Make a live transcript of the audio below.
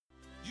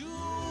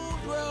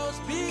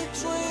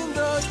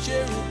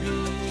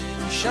cherubim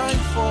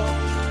shine forth.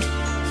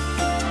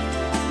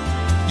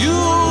 You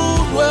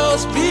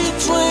dwells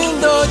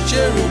between the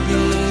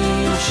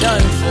cherubim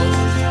shine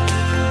forth.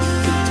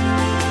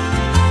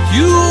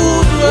 You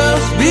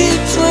dwells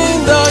between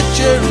the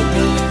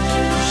cherubim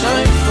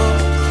shine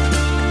forth.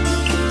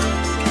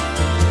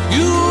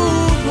 You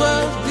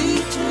dwells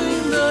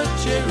between the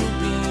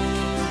cherubim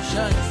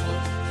shine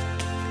forth.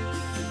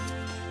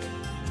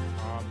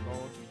 Our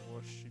Lord, we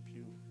worship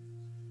you.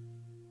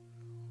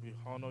 We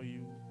honor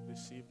you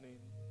this evening.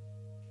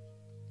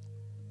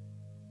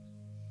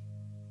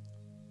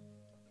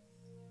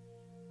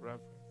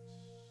 Reverence,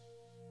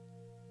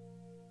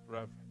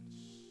 reverence,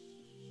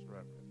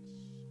 reverence,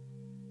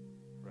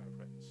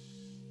 reverence,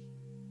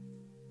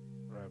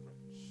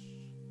 reverence.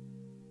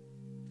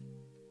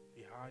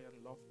 The high and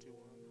lofty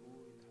one who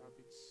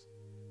inhabits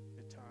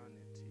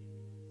eternity,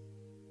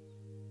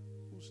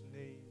 whose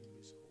name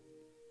is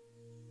holy.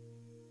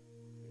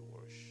 We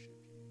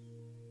worship you.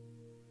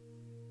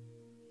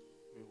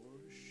 We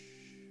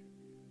worship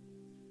you.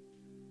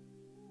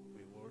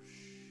 We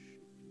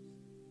worship you.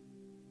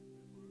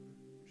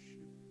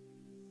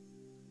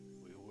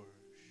 We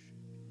worship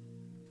you.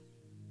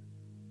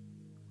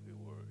 We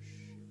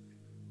worship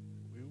you.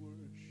 We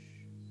worship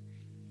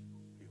you.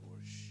 We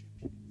worship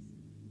you.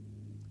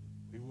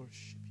 We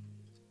worship you.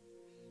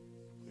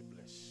 We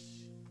bless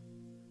you.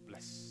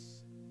 Bless.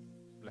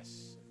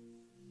 Bless.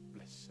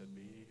 Blessed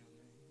be your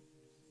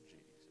name,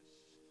 Jesus.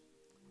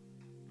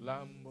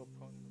 Lamb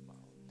upon the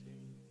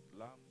mountain,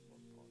 Lamb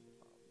upon the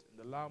mountain,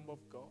 the Lamb of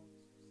God,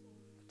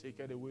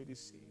 taketh away the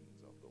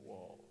sins of the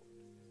world.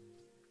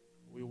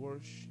 We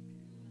worship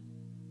you,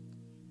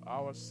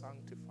 our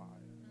sanctifier,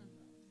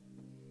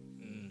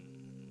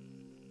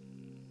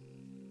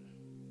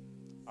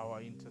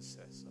 our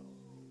intercessor,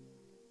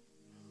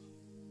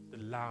 the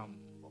Lamb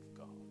of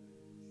God,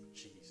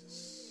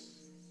 Jesus.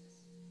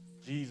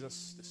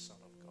 Jesus, the Son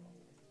of God.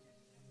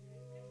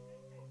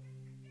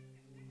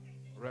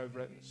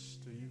 Reverence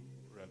to you,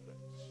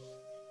 reverence.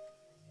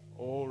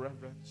 Oh,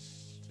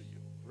 reverence to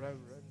you,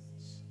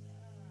 reverence.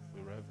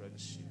 We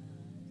reverence you.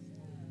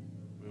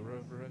 We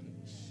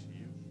reverence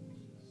you.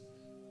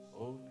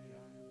 Holy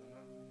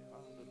Adonai,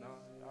 Adonai,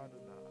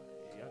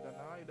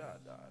 Adonai,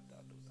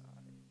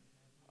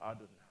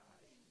 Adonai,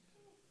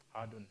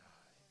 Adonai,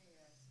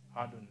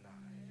 Adonai,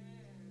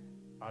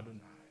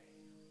 Adonai.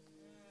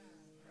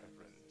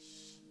 Reverence,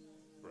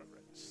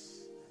 reverence,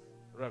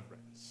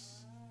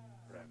 reverence,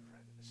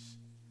 reverence,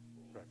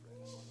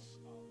 reverence,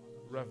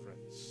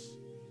 reverence,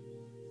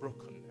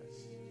 brokenness,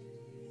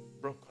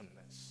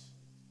 brokenness,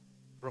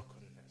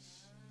 brokenness,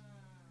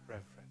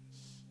 reverence,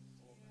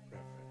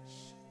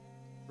 reverence,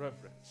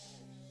 reverence,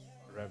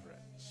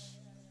 reverence,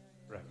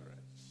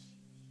 reverence.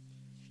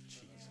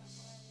 Jesus.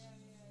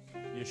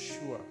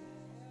 Yeshua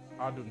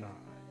Adonai.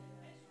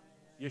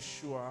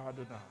 Yeshua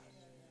Adonai.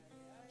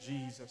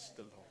 Jesus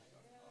the Lord.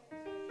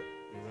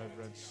 We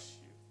reverence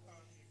you.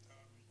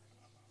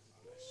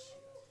 Bless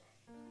you.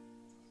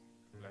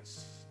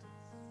 Blessed,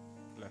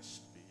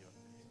 blessed be your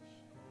name.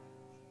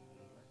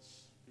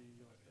 Blessed be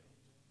your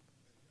name.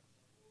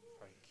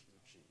 Thank you,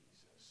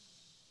 Jesus.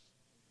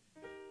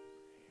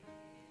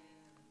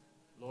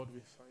 Lord, we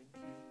thank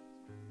you.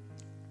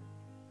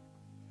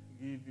 We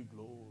give you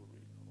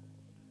glory,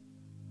 Lord.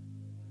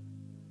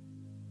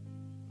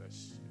 Bless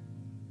you.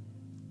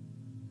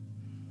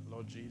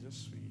 Lord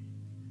Jesus, we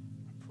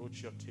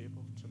approach your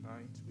table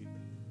tonight with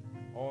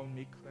all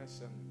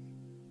meekness and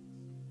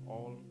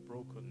all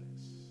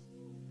brokenness,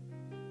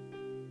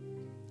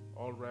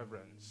 all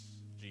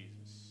reverence,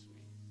 Jesus.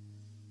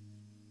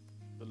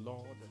 The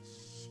Lord is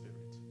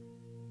Spirit.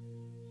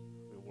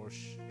 We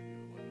worship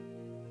you.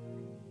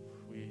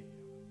 We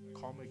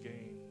come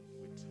again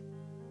with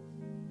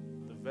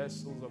the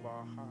vessels of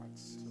our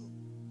hearts to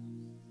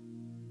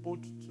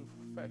put to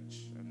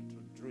fetch and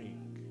to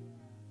drink,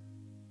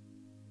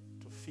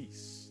 to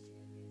feast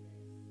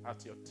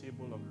at your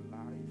table of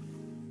life.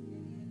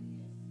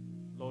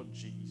 Lord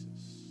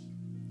Jesus,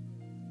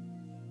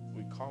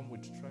 we come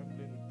with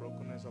trembling,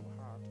 brokenness of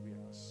heart, we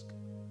ask.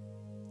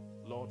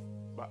 Lord,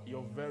 but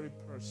your very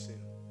person,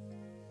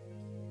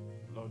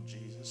 Lord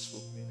Jesus,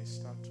 will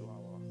minister to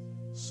our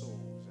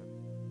souls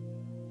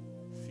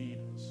and feed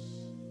us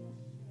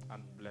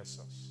and bless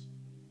us.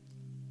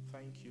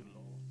 Thank you,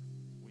 Lord.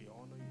 We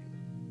honor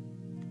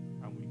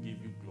you and we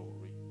give you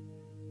glory.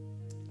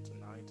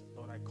 Tonight,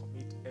 Lord, I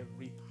commit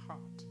every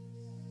heart,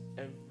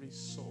 every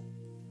soul,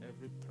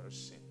 every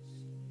person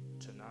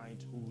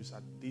tonight who's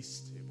at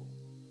this table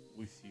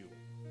with you.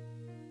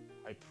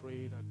 I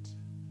pray that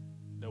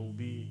there will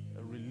be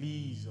a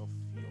release of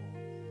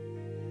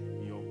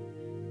your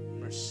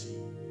mercy,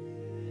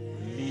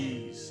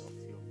 release of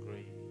your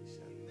grace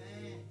and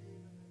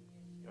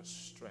your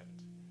strength.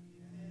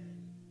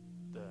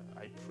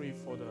 I pray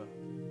for the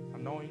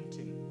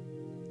anointing,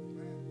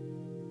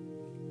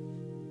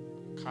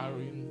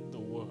 carrying the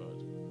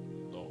word,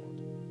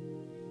 Lord,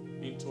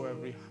 into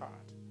every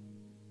heart.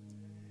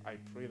 I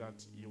pray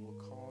that you will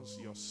cause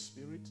your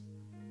spirit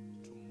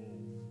to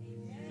move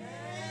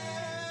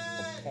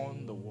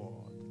upon the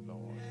word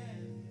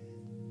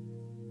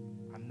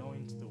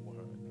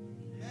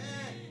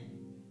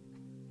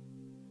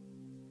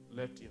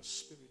let your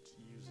spirit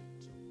use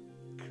it to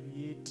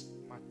create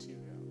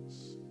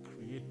materials,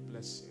 create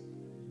blessing,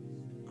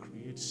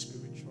 create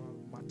spiritual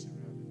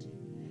materiality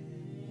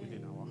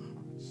within our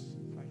hearts.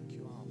 Thank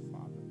you, our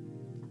Father.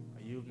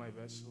 I yield my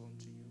vessel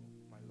unto you,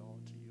 my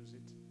Lord, to use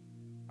it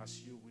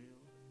as you will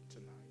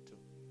tonight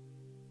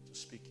to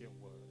speak your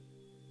word.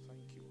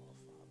 Thank you, our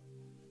Father.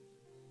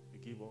 We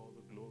give all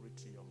the glory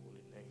to your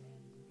holy name.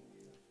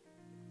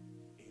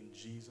 In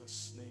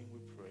Jesus' name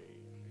we pray.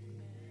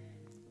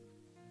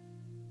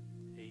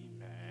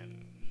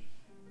 Amen.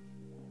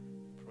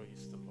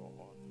 Praise the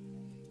Lord.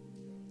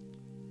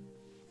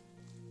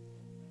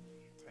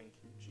 Thank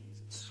you,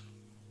 Jesus.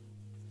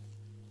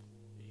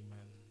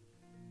 Amen.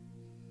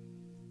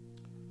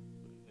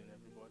 Good evening,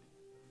 everybody.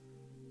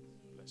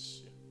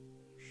 Bless you.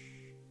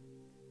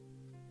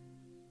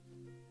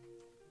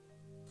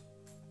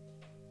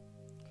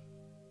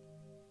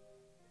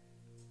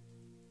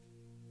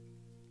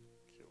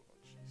 Thank you,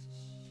 Lord Jesus.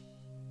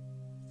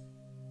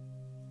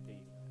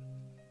 Amen.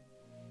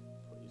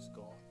 Praise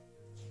God.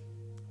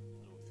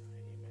 Hallelujah.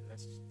 Amen.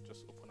 Let's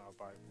just open our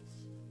Bibles.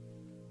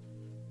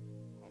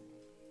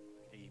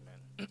 Amen.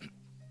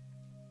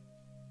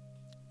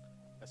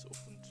 Let's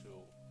open to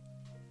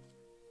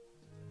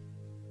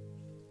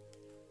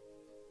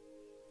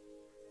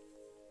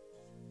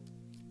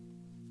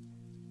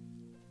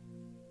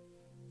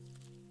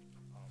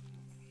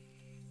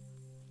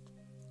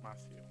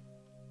Matthew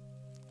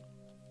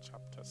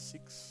chapter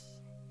 6.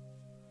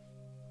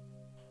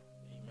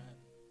 Amen.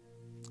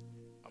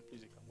 And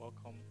please, you can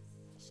welcome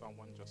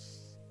someone.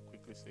 Just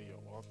quickly say you're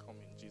welcome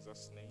in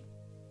Jesus' name.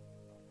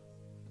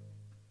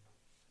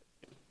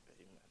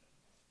 Amen.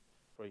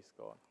 Praise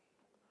God.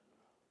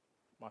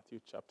 Matthew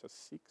chapter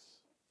 6.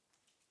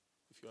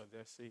 If you are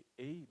there, say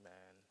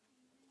amen.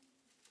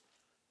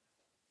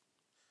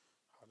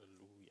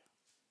 Hallelujah.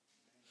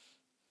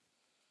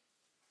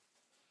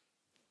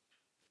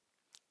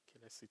 Okay,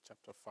 let's see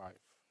chapter 5.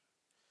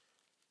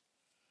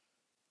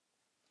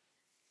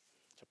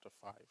 Chapter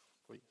 5,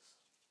 please.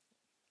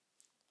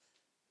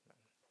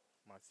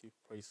 Matthew,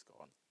 praise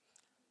God.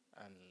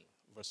 And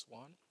verse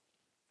 1,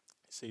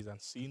 it says, and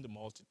seeing the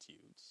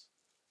multitudes,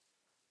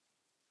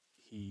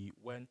 he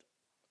went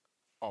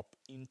up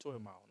into a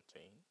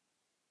mountain,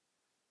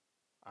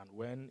 and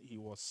when he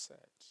was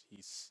set,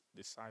 his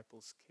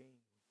disciples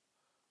came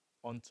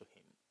unto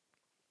him,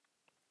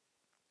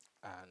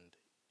 and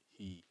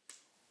he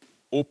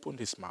opened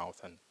his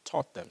mouth and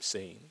taught them,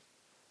 saying,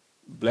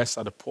 blessed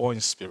are the poor in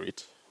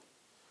spirit,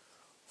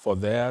 for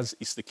theirs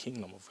is the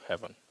kingdom of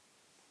heaven.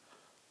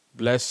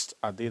 Blessed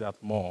are they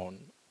that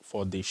mourn,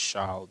 for they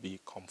shall be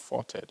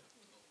comforted.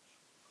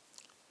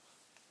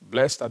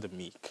 Blessed are the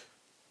meek,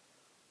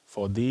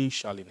 for they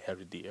shall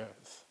inherit the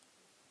earth.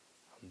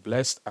 And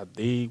blessed are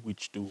they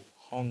which do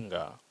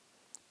hunger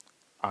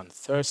and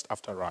thirst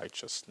after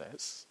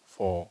righteousness,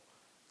 for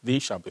they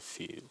shall be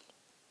filled.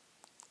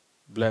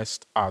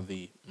 Blessed are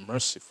the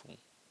merciful,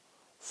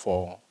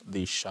 for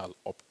they shall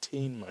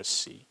obtain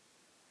mercy.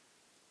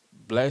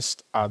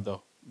 Blessed are the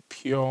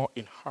pure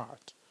in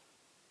heart,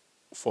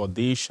 for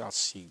they shall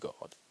see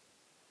God.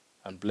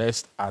 And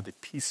blessed are the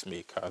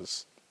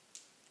peacemakers,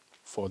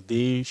 for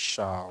they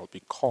shall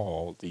be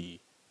called the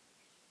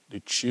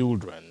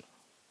children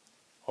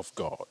of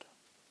God.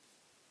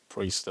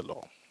 Praise the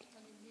Lord.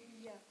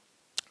 Hallelujah.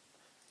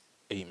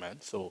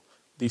 Amen. So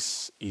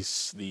this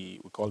is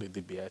we call it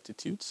the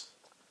Beatitudes,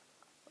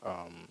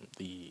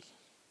 the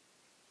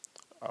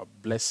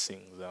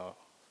blessings of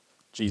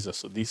Jesus.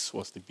 So this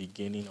was the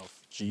beginning of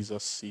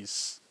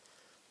Jesus'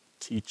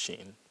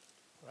 teaching,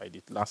 right?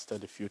 It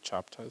lasted a few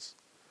chapters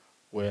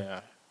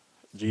where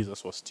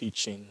Jesus was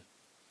teaching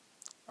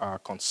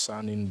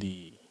concerning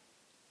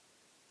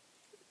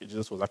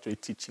Jesus was actually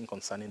teaching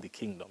concerning the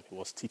kingdom. He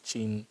was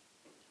teaching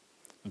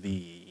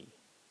the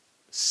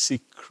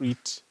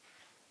secret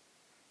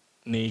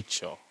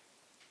nature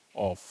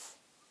of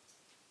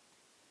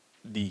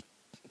the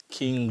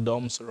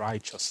kingdom's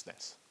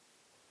righteousness.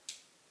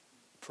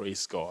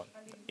 Praise God.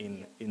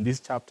 In these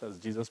chapters,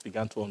 Jesus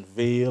began to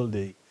unveil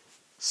the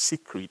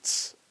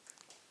secrets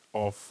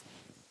of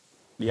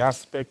the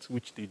aspects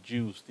which the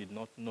Jews did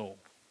not know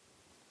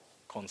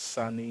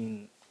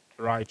concerning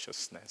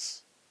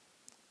righteousness.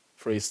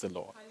 Praise the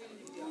Lord.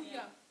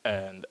 Hallelujah.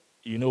 And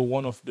you know,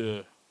 one of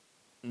the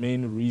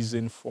main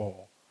reason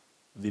for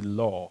the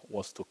law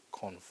was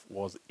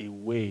was a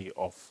way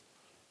of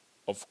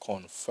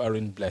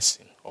conferring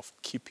blessing, of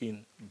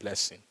keeping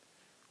blessing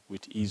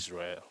with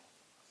Israel,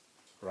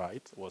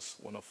 right? Was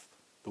one of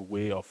the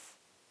way of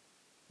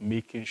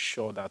making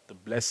sure that the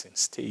blessing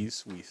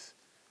stays with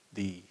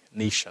the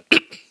nation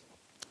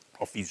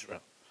of Israel.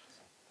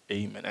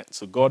 Amen. And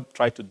so God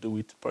tried to do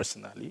it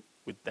personally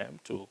with them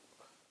to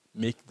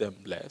make them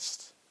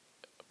blessed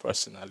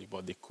personally,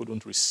 but they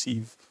couldn't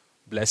receive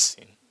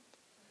blessing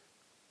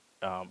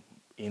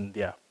in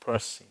their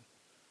person.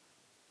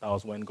 That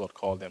was when God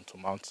called them to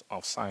Mount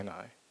of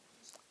Sinai.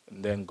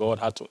 And then God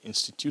had to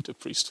institute a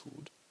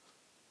priesthood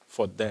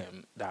for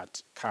them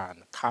that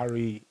can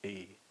carry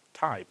a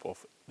type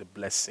of the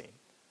blessing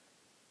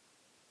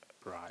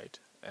right?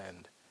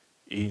 And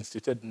he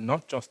instituted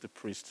not just the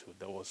priesthood.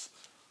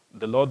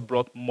 The Lord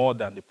brought more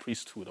than the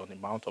priesthood on the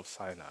Mount of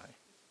Sinai.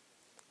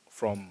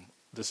 From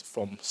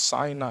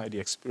Sinai, the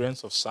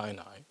experience of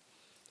Sinai,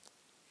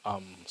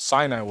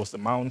 Sinai was the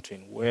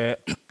mountain where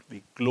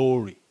the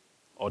glory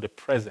or the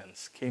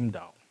presence came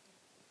down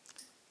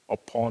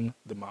upon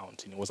the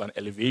mountain. It was an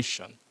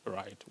elevation,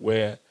 right,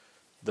 where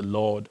the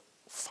Lord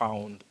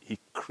he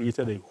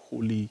created a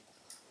holy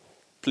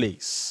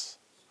place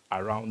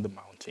around the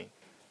mountain,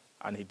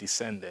 and he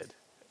descended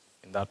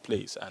in that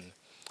place.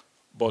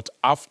 But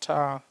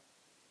after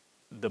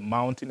the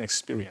mountain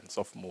experience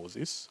of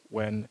Moses,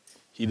 when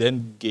he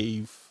then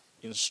gave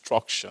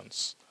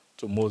instructions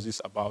to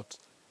Moses about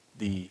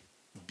the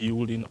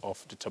building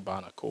of the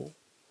tabernacle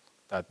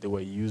that they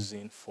were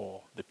using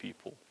for the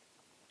people,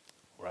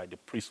 right? The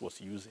priest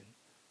was using,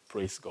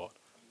 praise God,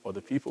 for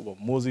the people. But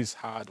Moses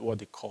had what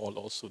they call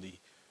also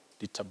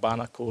the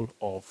tabernacle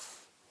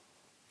of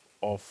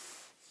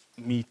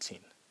meeting,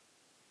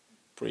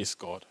 praise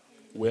God,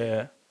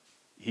 where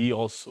he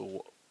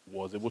also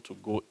was able to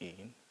go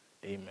in,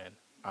 amen,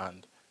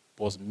 and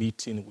was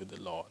meeting with the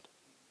Lord,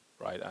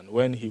 right? And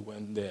when he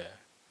went there,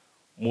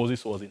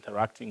 Moses was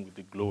interacting with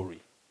the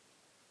glory,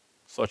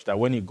 such that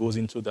when he goes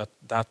into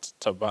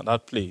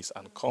that place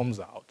and comes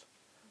out,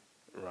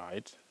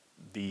 right,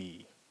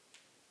 the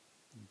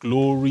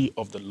glory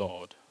of the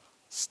Lord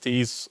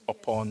stays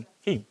upon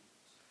him.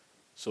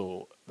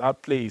 So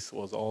that place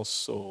was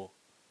also,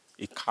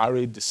 it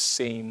carried the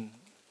same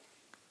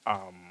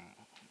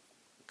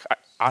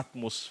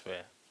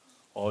atmosphere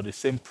or the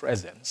same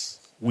presence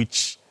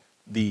which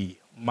the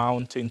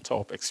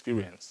mountaintop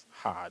experience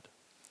had.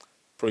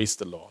 Praise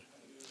the Lord.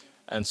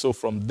 And so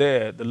from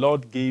there, the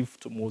Lord gave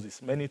to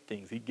Moses many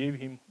things. He gave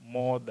him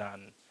more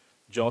than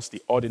just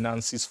the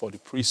ordinances for the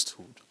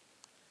priesthood.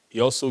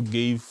 He also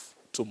gave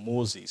to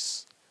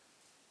Moses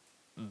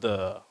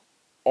the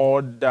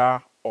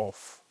order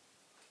of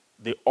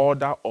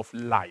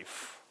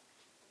life.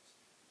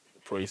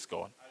 Praise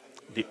God.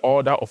 The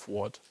order of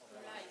what?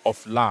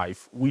 Of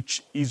life,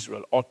 which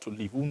Israel ought to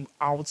live, even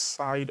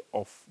outside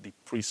of the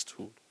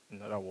priesthood.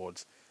 In other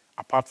words,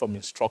 apart from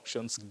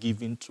instructions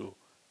given to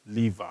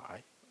Levi,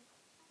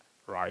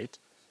 right?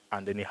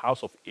 And then the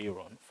house of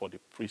Aaron for the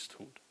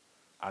priesthood.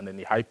 And then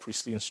the high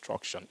priestly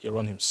instruction,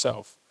 Aaron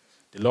himself.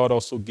 The Lord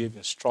also gave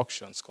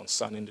instructions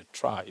concerning the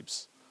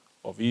tribes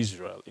of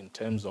Israel in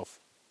terms of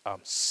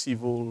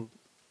civil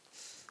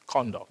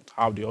conduct,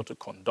 how they ought to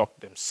conduct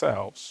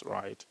themselves,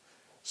 right?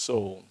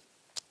 So,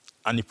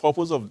 and the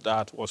purpose of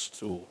that was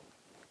to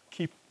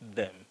keep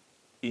them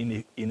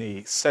in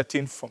a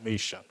certain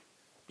formation,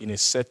 in a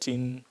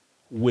certain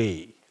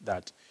way,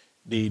 that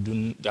they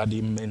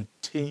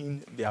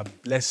maintain their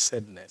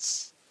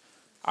blessedness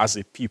as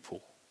a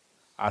people,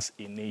 as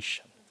a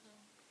nation.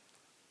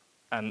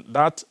 And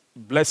that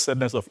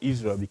blessedness of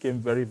Israel became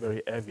very,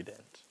 very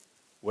evident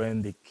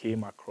when they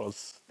came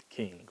across the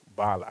king,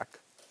 Balak,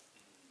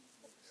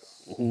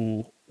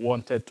 who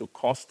wanted to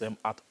curse them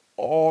at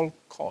all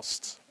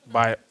costs,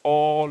 by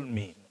all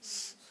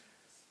means.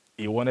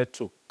 He wanted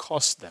to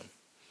curse them.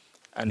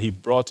 And he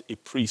brought a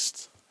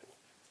priest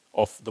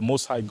of the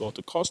Most High God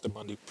to curse them.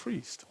 And the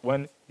priest,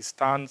 when he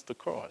stands to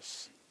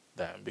curse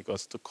them,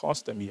 because to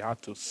curse them, he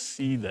had to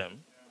see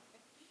them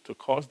to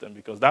curse them,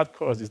 because that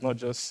curse is not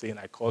just saying,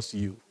 I curse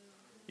you.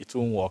 It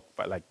won't work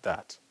like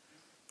that.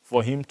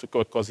 For him to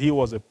curse, because he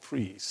was a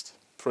priest,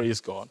 praise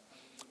God.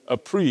 A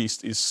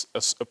priest is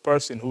a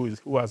person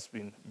who has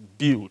been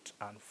built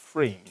and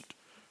framed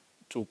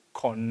to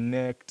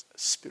connect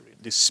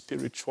the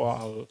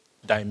spiritual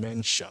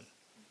dimension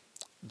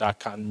that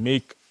can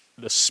make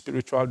the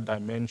spiritual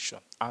dimension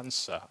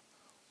answer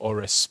or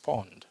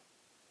respond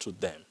to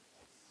them.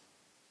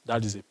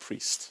 That is a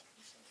priest.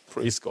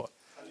 Praise God.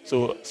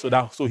 So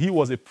he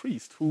was a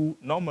priest who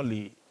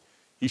normally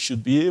he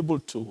should be able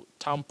to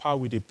tamper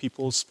with a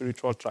people's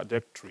spiritual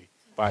trajectory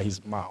by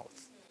his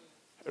mouth,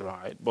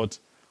 right? But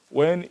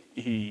when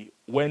he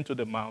went to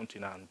the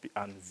mountain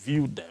and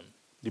viewed them,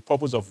 the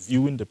purpose of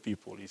viewing the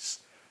people is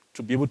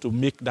to be able to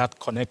make that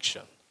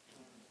connection.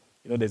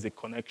 You know, there's a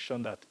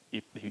connection that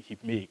he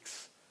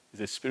makes.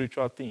 It's a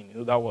spiritual thing.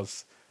 You know,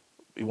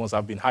 he must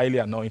have been highly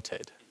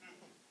anointed,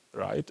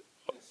 right?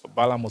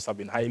 Balaam must have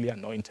been highly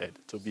anointed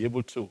to be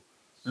able to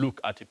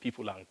look at the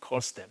people and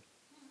curse them.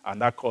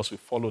 And that curse will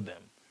follow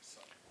them.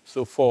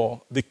 So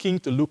for the king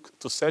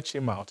to search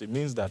him out, it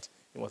means that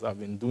he must have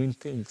been doing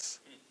things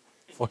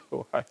for a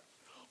while.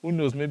 Who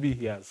knows, maybe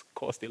he has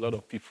cursed a lot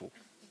of people.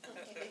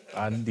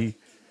 And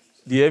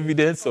the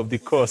evidence of the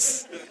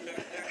curse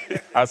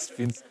has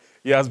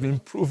been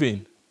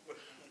proven.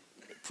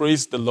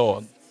 Praise the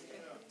Lord.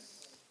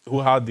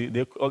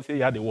 They also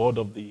had the word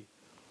of the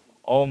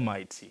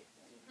Almighty.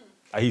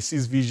 And he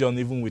sees vision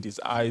even with his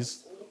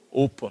eyes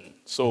open.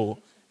 So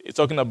it's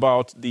talking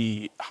about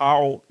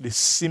how the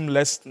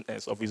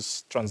seamlessness of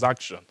his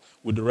transaction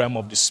with the realm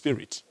of the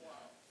spirit.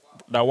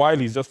 That while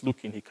he's just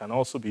looking,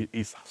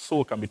 his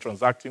soul can be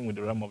transacting with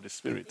the realm of the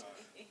spirit.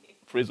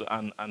 Praise,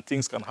 and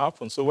things can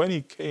happen. So when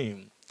he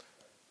came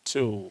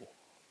to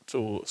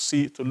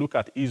to look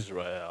at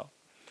Israel,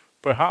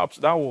 perhaps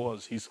that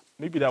was his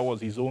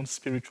own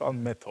spiritual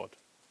method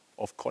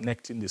of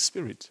connecting the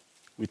spirit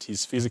with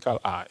his physical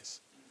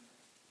eyes.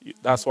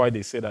 That's why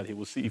they say that he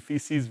will see, if he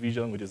sees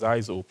vision with his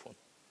eyes open.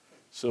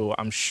 So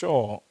I'm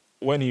sure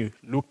when he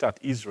looked at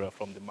Israel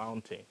from the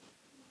mountain,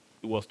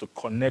 it was to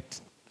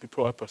connect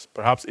people,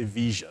 perhaps a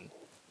vision.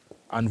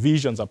 And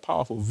visions are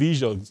powerful.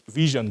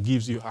 Vision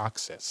gives you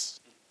access.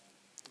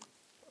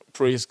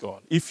 Praise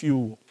God. If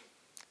you,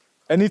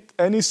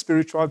 any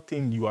spiritual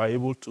thing you are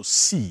able to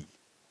see,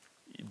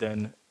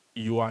 then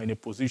you are in a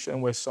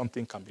position where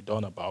something can be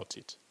done about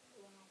it.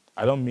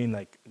 I don't mean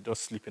like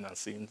just sleeping and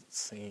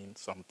seeing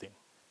something.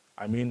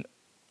 I mean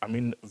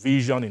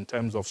vision in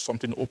terms of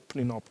something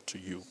opening up to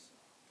you,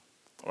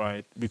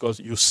 right?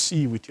 Because you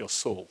see with your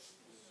soul,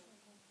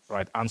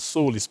 right? And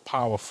soul is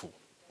powerful.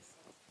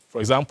 For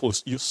example,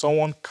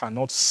 someone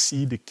cannot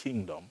see the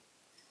kingdom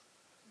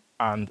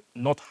and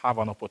not have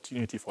an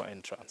opportunity for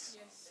entrance.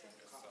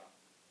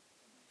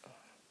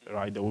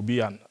 Right? There will be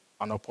an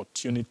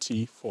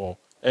opportunity for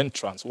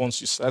entrance.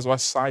 That's why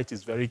sight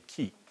is very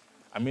key.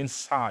 I mean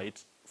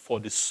sight for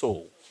the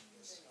soul.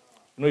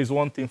 You know, it's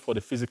one thing for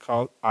the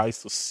physical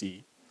eyes to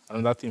see,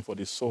 another thing for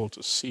the soul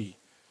to see.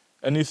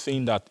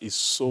 Anything that his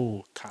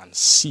soul can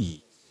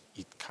see,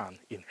 it can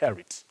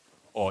inherit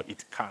or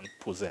it can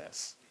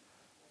possess.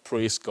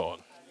 Praise God.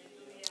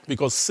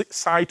 Because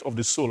sight of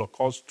the soul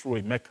occurs through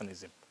a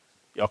mechanism.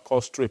 It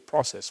occurs through a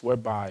process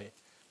whereby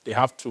they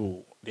have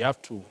to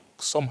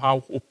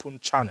somehow open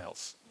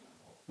channels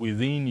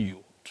within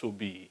you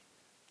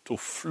to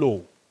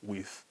flow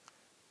with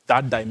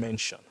that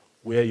dimension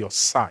where your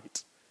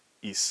sight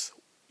is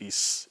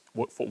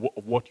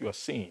what you are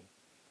seeing.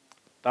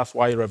 That's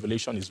why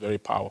revelation is very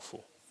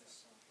powerful,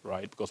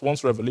 right? Because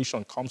once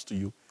revelation comes to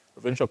you,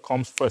 revelation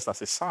comes first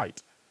as a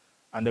sight.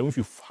 And then if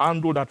you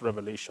handle that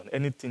revelation,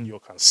 anything you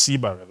can see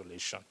by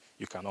revelation,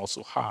 you can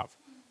also have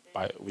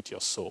with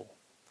your soul.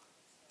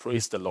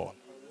 Praise the Lord.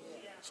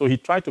 So he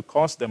tried to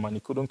curse them and he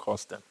couldn't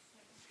curse them.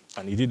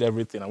 And he did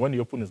everything. And when he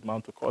opened his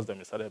mouth to curse them,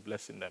 he started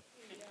blessing them.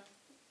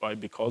 Right?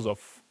 Because of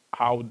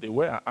how they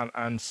were.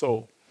 And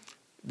so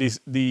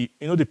the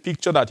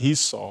picture that he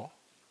saw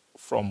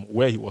from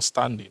where he was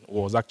standing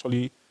was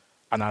actually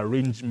an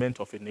arrangement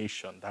of a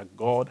nation that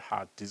God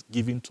had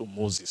given to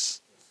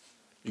Moses.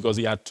 Because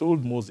he had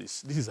told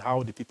Moses, this is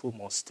how the people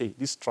must stay.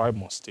 This tribe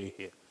must stay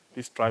here.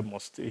 This tribe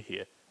must stay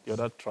here. The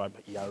other tribe,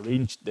 he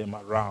arranged them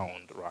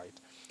around, right?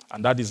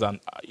 And that is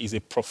a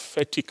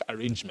prophetic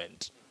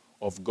arrangement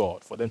of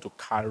God for them to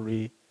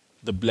carry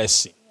the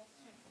blessing.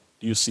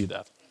 Do you see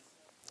that?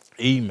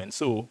 Amen.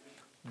 So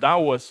that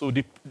was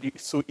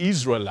so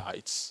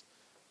Israelites,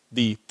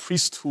 the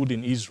priesthood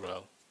in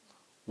Israel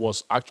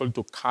was actually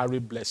to carry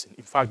blessing.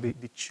 In fact,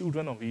 the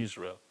children of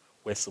Israel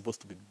were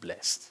supposed to be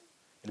blessed.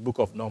 In the book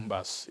of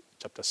Numbers,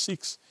 chapter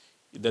 6,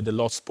 that the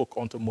Lord spoke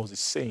unto Moses,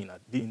 saying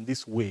that in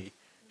this way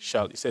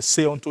he says,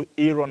 say unto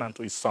Aaron and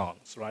to his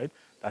sons, right?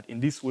 That in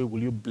this way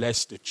will you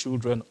bless the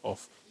children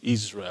of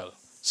Israel,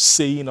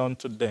 saying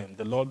unto them,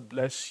 the Lord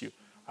bless you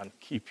and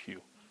keep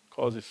you,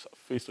 cause his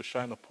face to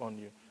shine upon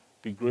you,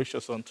 be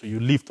gracious unto you,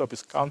 lift up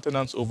his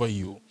countenance over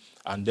you,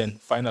 and then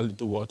finally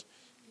do what?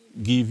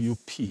 Give you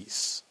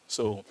peace.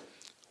 So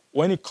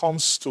when it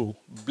comes to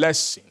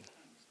blessing,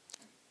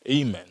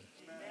 amen.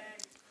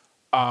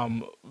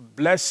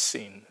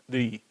 Blessing,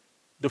 the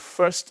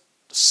first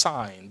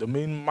sign, the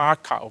main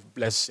marker of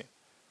blessing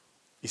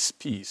is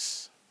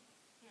peace.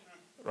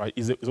 Right?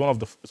 It's one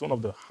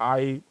of the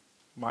high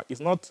mark.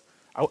 It's not,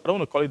 I don't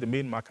want to call it the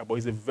main marker, but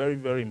it's a very,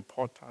 very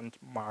important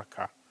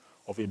marker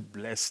of a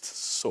blessed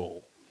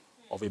soul,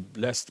 of a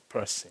blessed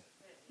person,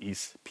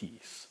 is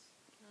peace.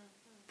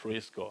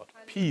 Praise God.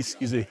 Peace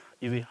is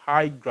a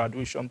high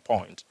graduation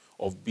point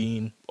of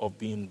being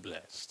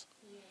blessed.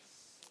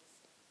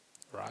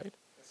 Right?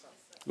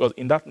 Because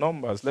in that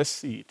Numbers, let's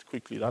see it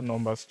quickly, that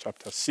Numbers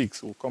chapter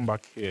 6, we'll come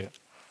back here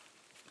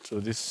to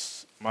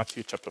this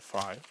Matthew chapter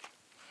 5.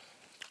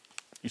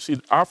 You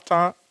see,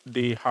 after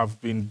they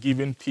have been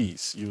given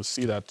peace, you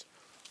see that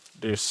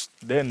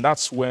then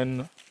that's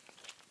when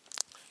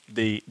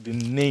the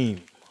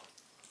name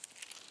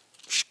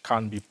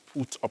can be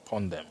put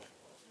upon them.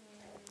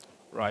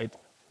 Right?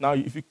 Now,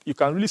 if you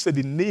can really say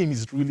the name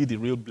is really the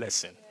real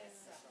blessing.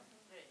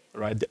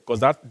 Right? Because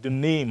the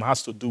name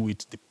has to do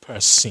with the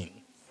person.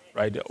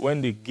 Right?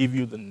 When they give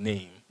you the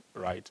name,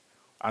 right?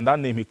 And that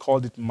name, he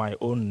called it my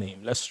own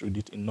name. Let's read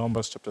it in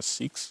Numbers chapter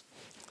 6,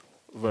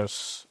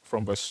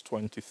 from verse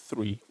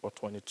 23 or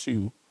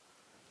 22.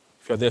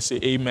 If you're there, say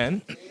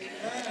amen.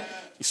 Amen.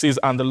 He says,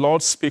 and the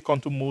Lord spake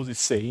unto Moses,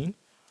 saying,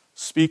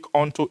 speak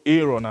unto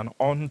Aaron and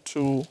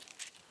unto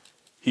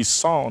his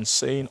sons,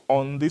 saying,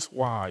 on this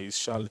wise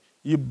shall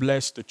ye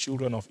bless the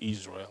children of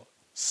Israel,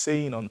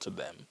 saying unto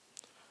them,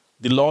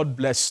 the Lord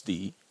bless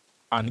thee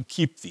and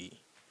keep thee.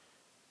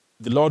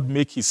 The Lord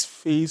make his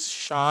face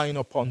shine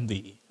upon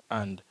thee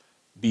and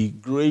be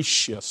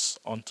gracious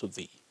unto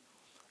thee.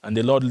 And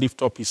the Lord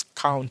lift up his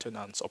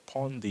countenance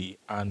upon thee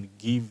and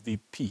give thee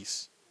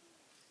peace.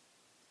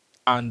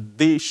 and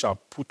they shall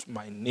put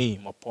my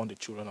name upon the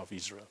children of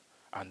Israel,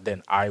 and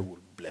then I will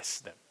bless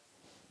them.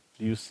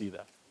 Do you see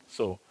that?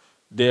 So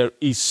there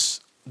is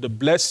the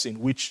blessing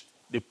which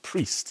the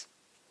priest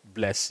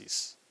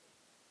blesses,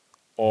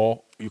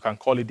 or you can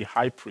call it the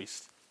high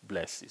priest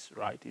blesses,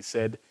 right? He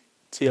said,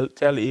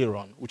 tell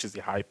Aaron, which is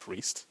the high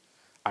priest,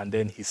 and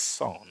then his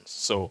sons.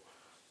 So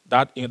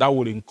that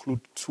would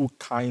include two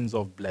kinds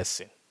of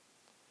blessing,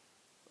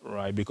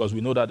 right? Because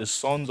we know that the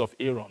sons of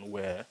Aaron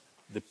were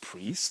the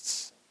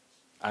priests,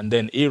 and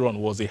then Aaron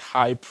was a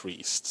high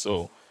priest.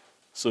 So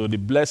the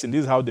blessing,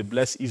 this is how they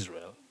bless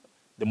Israel.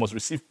 They must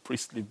receive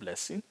priestly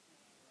blessing.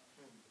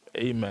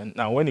 Amen.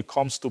 Now, when it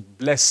comes to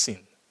blessing,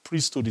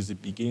 priesthood is the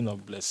beginning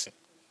of blessing.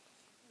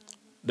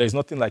 There is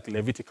nothing like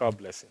Levitical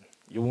blessing.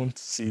 You won't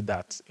see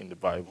that in the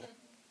Bible.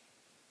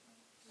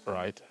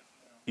 Right?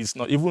 It's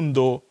not, even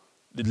though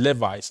the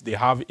Levites, they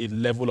have a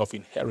level of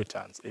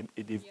inheritance.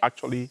 They've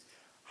actually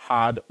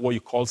had what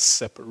you call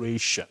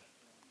separation.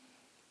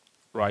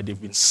 Right? They've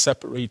been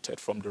separated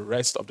from the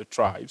rest of the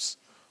tribes.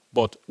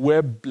 But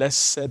where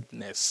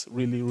blessedness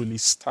really, really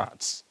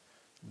starts,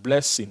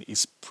 blessing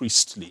is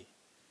priestly.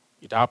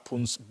 It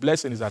happens,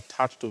 blessing is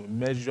attached to a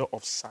measure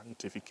of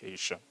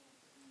sanctification.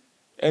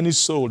 Any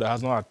soul that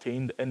has not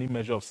attained any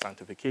measure of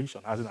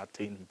sanctification hasn't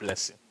attained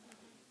blessing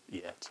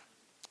yet.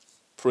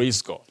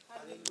 Praise God.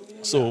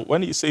 Hallelujah. So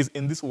when he says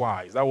in this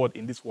wise, that word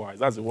in this wise,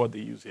 that's the word they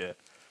use here.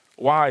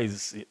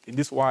 Wise, in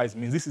this wise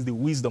means this is the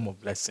wisdom of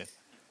blessing.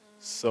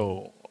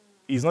 So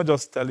he's not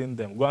just telling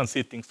them, go and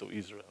say things to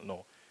Israel.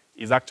 No,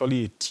 it's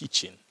actually a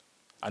teaching,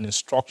 an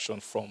instruction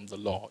from the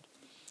Lord.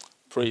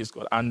 Praise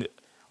God. And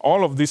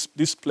all of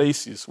these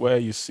places where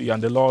you see,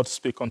 and the Lord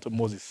spake unto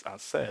Moses and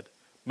said,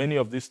 many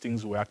of these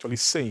things were actually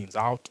sayings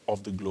out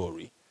of the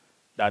glory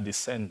that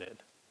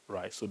descended,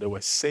 right? So there were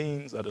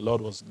sayings that the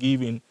Lord was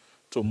giving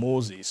to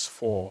Moses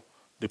for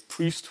the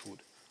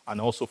priesthood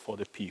and also for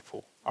the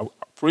people.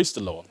 Praise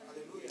the Lord.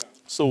 Hallelujah.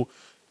 So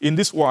in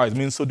this wise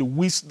means, so the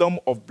wisdom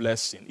of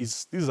blessing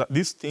is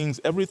these things,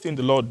 everything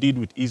the Lord did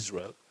with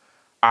Israel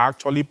are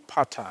actually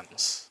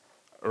patterns,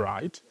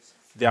 right?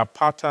 They are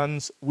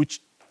patterns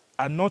which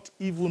are not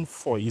even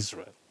for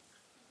Israel.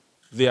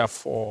 They are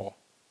for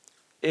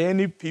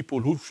any people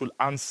who should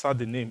answer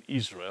the name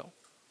Israel,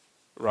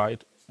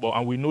 right?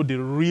 And we know the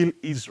real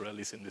Israel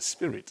is in the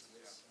spirit.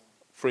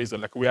 Praise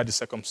God. Like we are the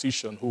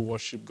circumcision who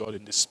worship God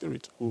in the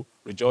spirit, who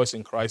rejoice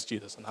in Christ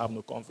Jesus and have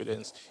no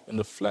confidence in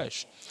the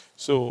flesh.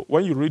 So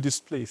when you read this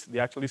place,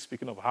 they're actually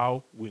speaking of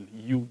how will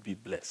you be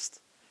blessed.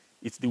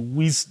 It's the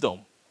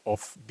wisdom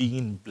of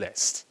being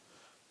blessed.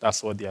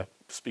 That's what they are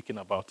speaking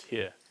about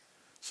here.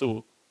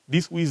 So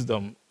this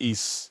wisdom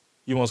is,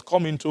 you must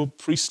come into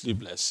priestly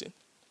blessing.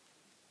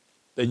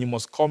 Then you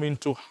must come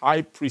into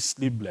high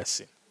priestly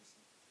blessing.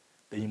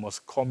 Then you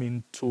must come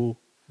into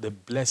the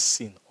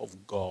blessing of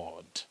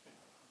God.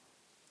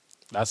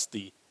 That's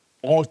the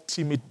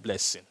ultimate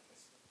blessing.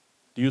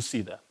 Do you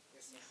see that?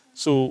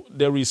 So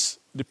there is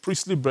the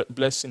priestly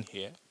blessing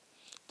here.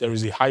 There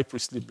is a high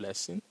priestly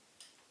blessing.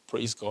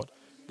 Praise God.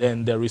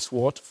 Then there is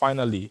what?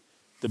 Finally,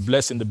 the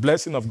blessing. The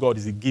blessing of God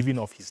is the giving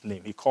of his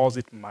name. He calls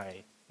it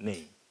my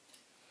name.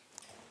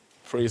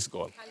 Praise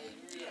God.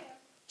 Hallelujah.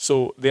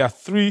 So there are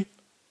three.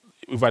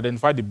 We've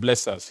identified the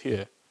blessers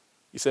here.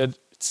 He said,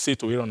 say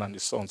to Aaron and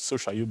his sons, so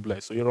shall you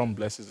bless. So Aaron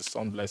blesses, the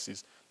son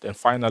blesses. Then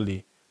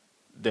finally,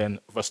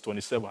 verse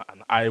 27,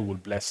 and I will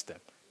bless them,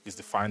 is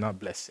the final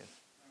blessing,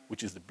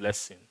 which is the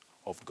blessing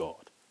of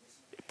God.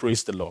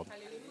 Praise the Lord.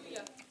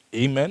 Hallelujah.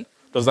 Amen.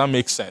 Does that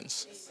make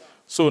sense? Yes,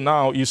 so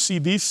now you see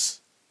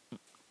this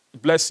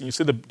blessing, you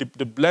see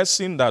the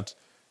blessing that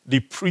the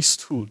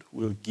priesthood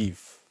will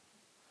give.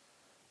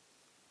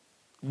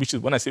 Which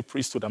is when I say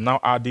priesthood, I'm now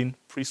adding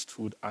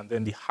priesthood and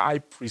then the high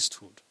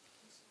priesthood.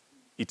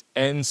 It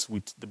ends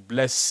with the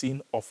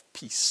blessing of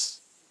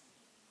peace.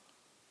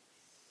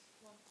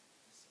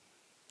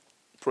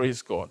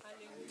 Praise God.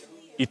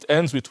 It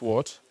ends with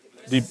what?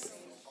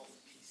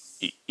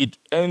 It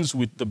ends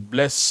with the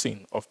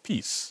blessing of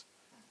peace.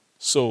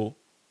 So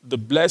the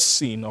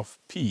blessing of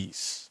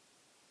peace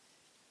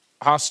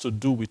has to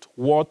do with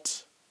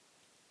what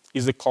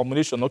is a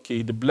combination.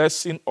 Okay, the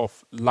blessing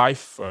of life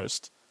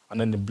first, and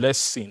then the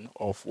blessing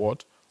of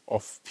what?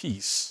 Of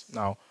peace.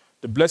 Now,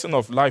 the blessing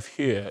of life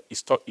here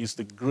is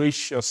the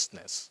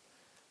graciousness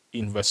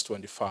in verse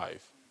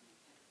 25.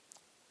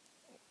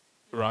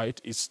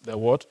 Right? It's the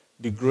what?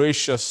 The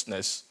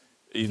graciousness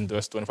in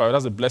verse 25.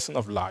 That's the blessing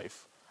of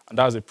life. And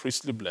that's a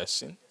priestly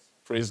blessing.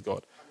 Praise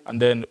God. And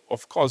then,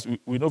 of course,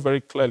 we know very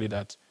clearly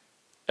that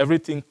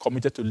everything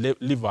committed to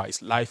Levi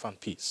is life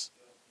and peace.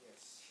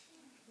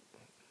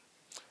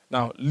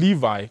 Now,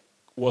 Levi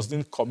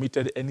wasn't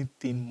committed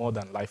anything more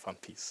than life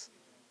and peace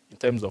in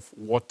terms of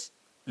what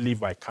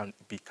Levi can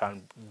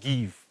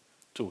give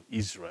to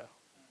Israel.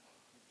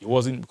 It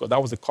wasn't, because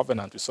that was the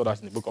covenant. We saw that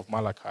in the book of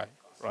Malachi,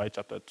 right?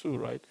 Chapter 2,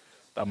 right?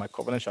 That my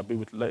covenant shall be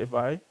with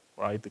Levi,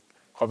 right? The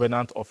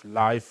covenant of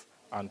life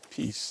and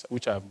peace,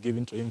 which I have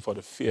given to him for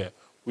the fear,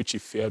 which he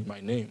feared my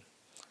name.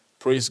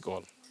 Praise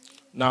God.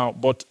 Now,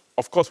 but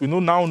of course, we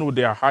now know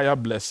there are higher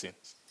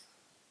blessings.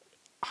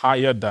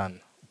 higher than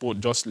both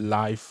just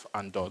life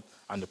and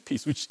the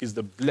peace, which is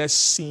the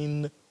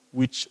blessing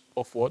which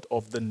of what?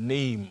 Of the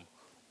name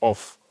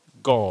of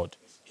God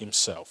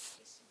himself.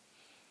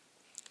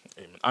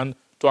 Amen. And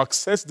to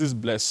access this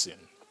blessing,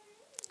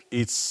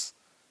 it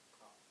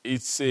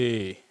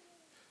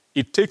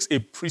takes a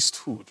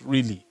priesthood,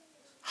 really,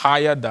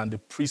 higher than the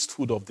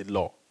priesthood of the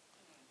law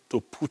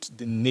to put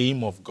the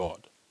name of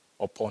God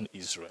upon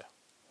Israel.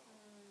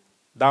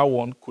 That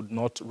one could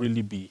not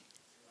really be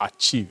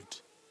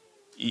achieved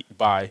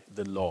by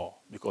the law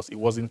because it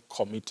wasn't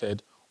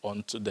committed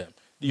unto them.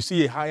 You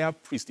see, a higher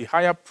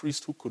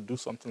priest who could do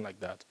something like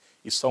that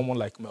is someone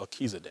like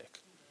Melchizedek,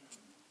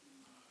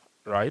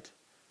 right?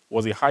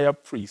 Was a higher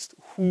priest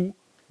who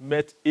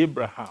met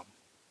Abraham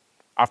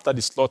after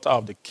the slaughter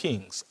of the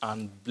kings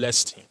and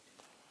blessed him,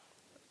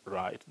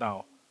 right?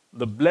 Now,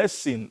 the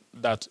blessing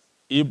that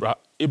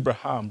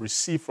Abraham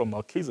received from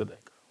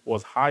Melchizedek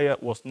was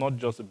not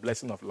just a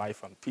blessing of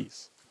life and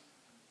peace.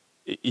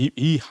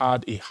 He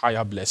had a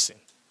higher blessing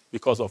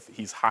because of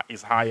his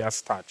higher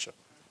stature.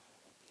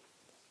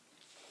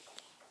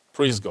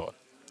 Praise God.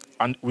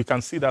 And we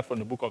can see that from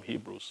the book of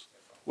Hebrews,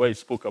 where he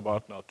spoke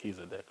about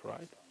Melchizedek,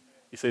 right?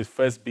 He says,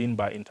 first being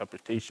by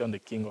interpretation the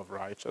king of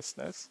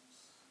righteousness.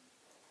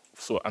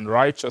 And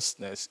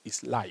righteousness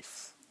is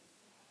life.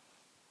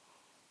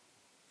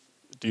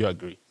 Do you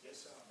agree? Yes,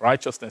 sir.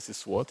 Righteousness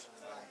is what?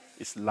 Life.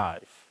 It's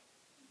life.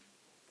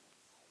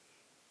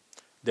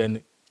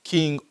 Then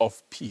king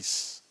of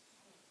peace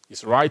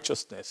is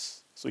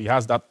righteousness. So he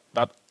has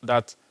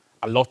that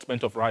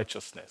allotment of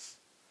righteousness.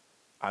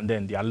 And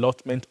then the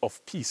allotment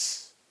of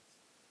peace.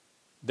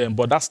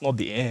 But that's not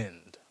the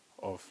end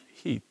of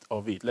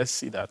it. Let's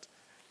see that.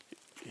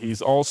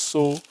 He's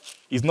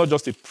not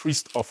just a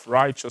priest of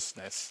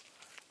righteousness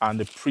and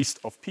a priest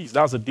of peace.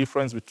 That's the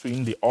difference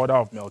between the order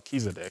of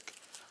Melchizedek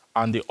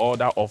and the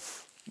order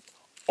of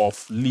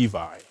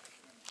Levi.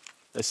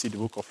 Let's see the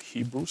book of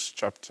Hebrews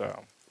chapter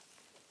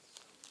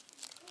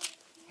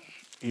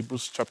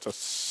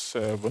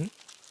 7.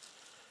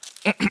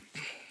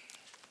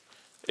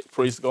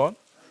 Praise God.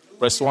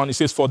 Verse 1, it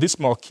says, for this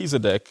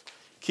Melchizedek,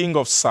 king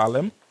of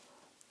Salem,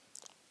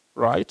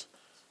 right,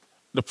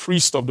 the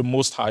priest of the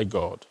Most High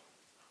God,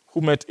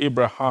 who met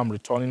Abraham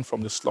returning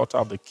from the slaughter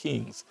of the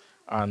kings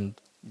and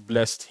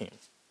blessed him.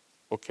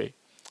 Okay.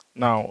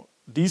 Now,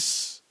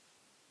 this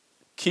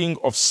king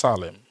of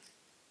Salem,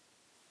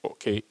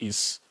 okay,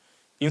 is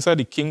inside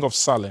the king of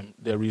Salem,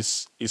 there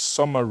is a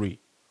summary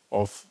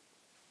of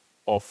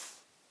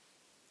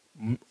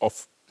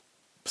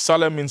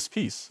Salem means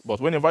peace. But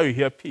whenever you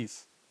hear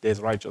peace, there's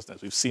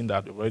righteousness. We've seen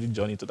that. We've already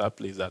journeyed to that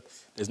place that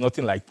there's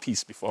nothing like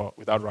peace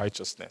without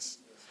righteousness.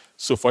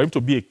 So for him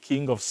to be a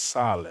king of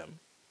Salem,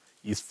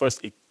 he's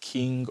first a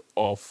king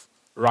of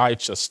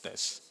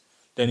righteousness.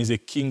 Then he's a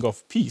king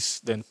of peace.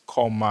 Then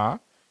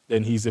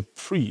he's a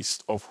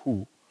priest of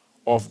who?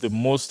 Of the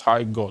Most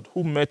High God,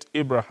 who met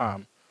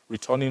Abraham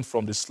returning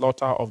from the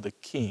slaughter of the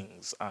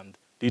kings and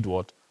did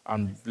what?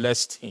 And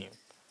blessed him.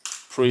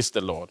 Praise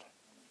the Lord.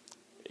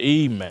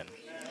 Amen.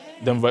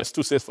 Then verse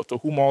 2 says, for to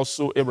whom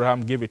also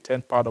Abraham gave a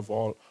tenth part of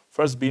all,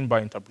 first being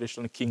by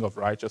interpretation king of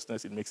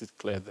righteousness. It makes it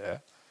clear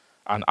there.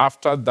 And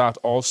after that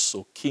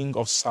also king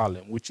of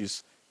Salem, which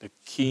is the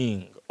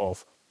king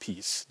of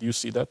peace. Do you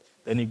see that?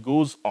 Then he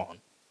goes on.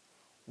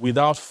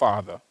 Without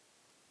father,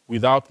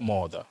 without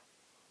mother,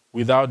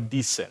 without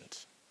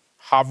descent,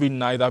 having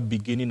neither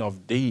beginning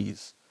of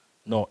days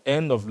nor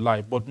end of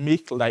life, but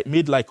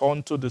made like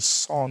unto the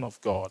Son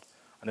of God,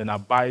 and then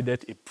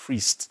abideth a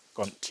priest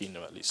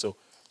continually. So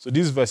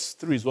this verse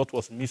 3 is what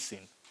was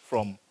missing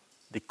from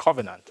the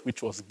covenant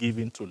which was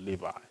given to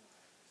Levi.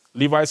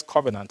 Levi's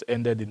covenant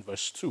ended in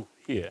verse 2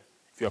 here,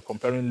 if you are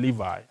comparing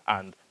Levi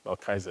and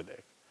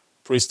Melchizedek.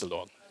 Praise the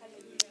Lord.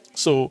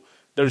 So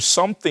there is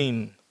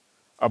something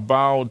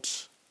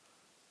about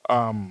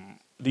the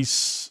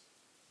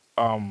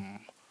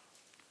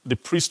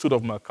priesthood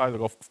of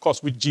Melchizedek, of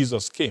course, with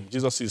Jesus came.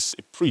 Jesus is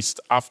a priest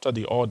after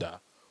the order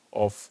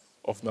of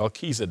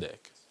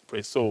Melchizedek.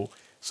 So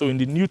in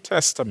the New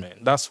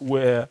Testament, that's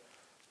where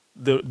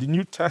the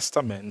New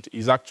Testament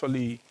is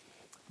actually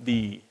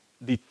the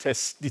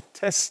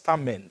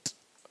testament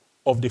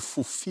of the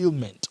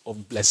fulfillment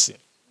of blessing.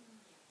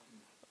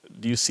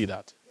 Do you see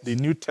that? The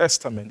New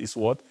Testament is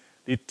what?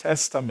 The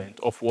testament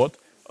of what?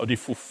 Of the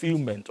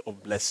fulfillment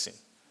of blessing.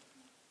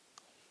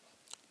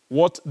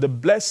 What the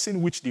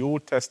blessing which the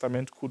Old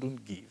Testament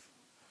couldn't give,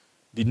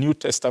 the New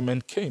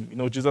Testament came. You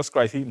know, Jesus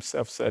Christ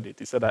himself said it.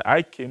 He said,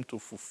 I came to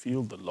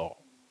fulfill the law.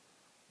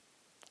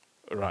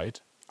 Right?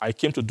 I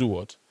came to do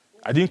what?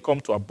 I didn't come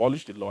to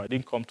abolish the law. I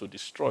didn't come to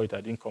destroy it.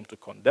 I didn't come to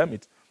condemn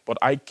it. But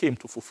I came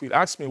to fulfill.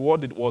 Ask me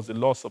what it was the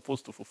law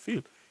supposed to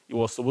fulfill. It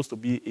was supposed to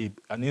be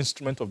an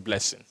instrument of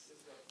blessing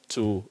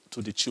to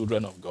the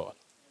children of God.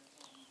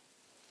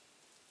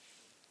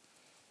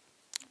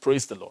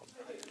 Praise the Lord.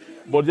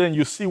 But then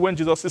you see when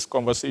Jesus'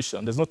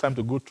 conversation, there's no time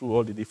to go through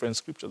all the different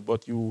scriptures,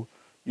 but you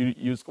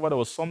discover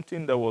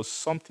there was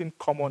something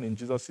common in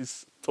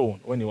Jesus' tone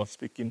when he was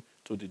speaking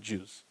to the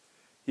Jews.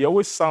 He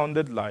always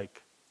sounded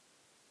like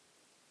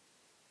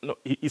no,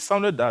 it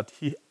sounded that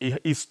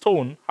his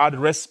tone had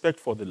respect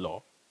for the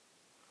law,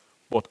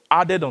 but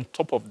added on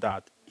top of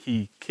that,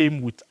 he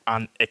came with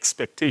an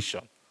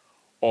expectation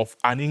of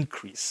an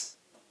increase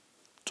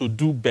to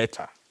do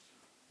better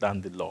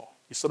than the law.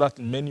 You saw that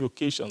in many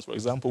occasions. For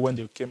example, when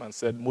they came and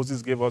said,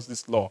 Moses gave us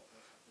this law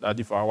that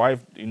if our wife,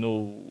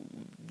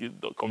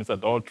 commits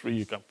adultery,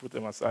 you can put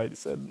them aside. He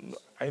said,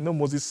 I know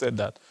Moses said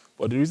that,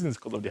 but the reason is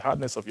because of the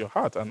hardness of your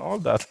heart and all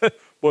that.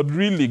 But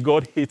really,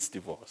 God hates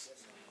divorce.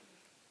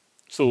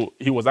 So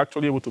he was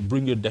actually able to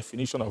bring a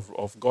definition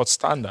of God's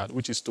standard,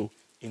 which is to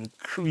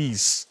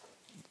increase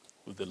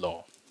with the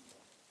law.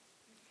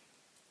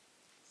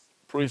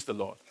 Praise the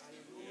Lord.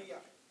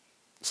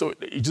 So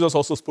Jesus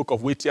also spoke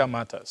of weightier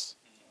matters.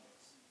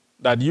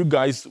 That you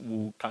guys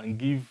can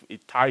give a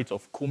tithe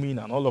of cumin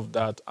and all of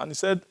that. And he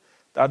said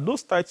that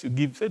those tithes you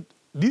give, said,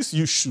 this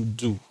you should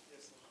do,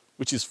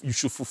 which is you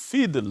should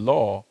fulfill the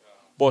law,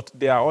 but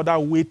there are other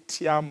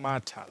weightier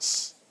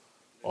matters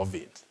of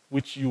it,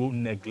 which you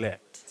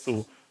neglect.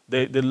 So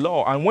the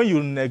law, and when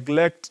you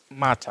neglect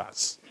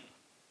matters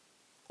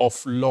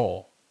of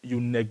law, you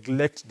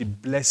neglect the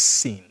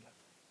blessing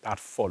that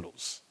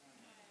follows.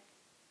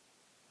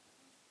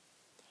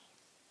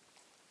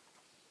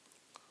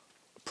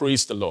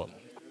 Praise the Lord.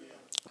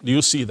 Do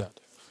you see that?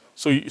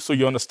 So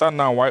you understand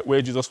now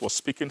where Jesus was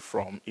speaking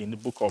from in the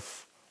book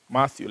of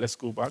Matthew. Let's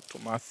go back to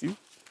Matthew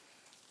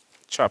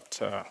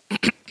chapter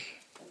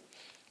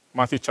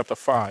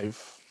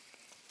 5.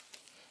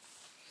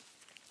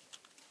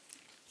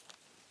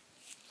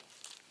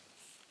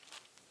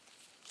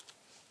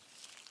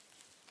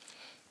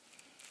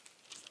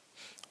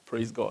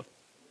 Praise God.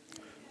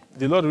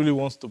 The Lord really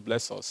wants to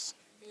bless us.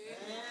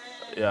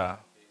 Yeah.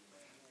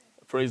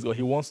 Praise God.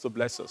 He wants to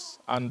bless us.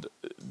 And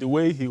the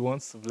way he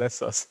wants to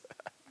bless us,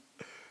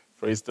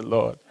 praise the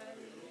Lord.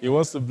 He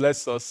wants to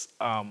bless us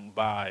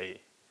by,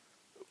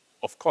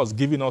 of course,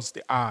 giving us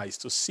the eyes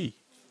to see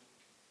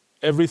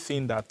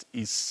everything that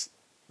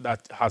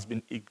has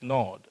been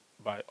ignored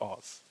by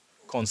us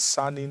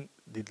concerning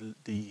the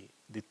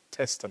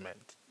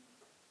Testament,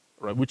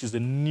 right? Which is the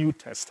New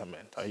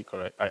Testament. Are you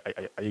correct?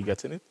 Are you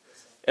getting it?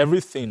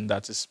 Everything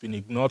that has been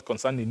ignored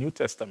concerning the New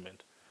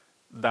Testament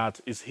that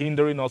is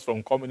hindering us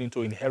from coming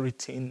into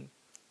inheriting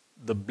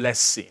the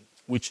blessing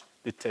which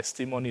the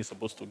testimony is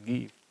supposed to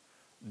give.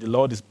 The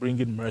Lord is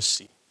bringing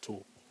mercy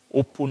to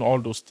open all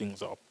those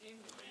things up. Amen.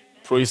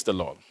 Praise the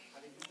Lord.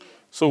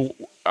 So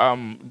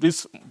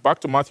this back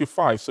to Matthew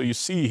 5. So you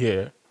see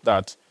here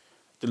that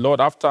the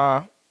Lord,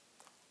 after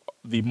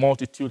the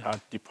multitude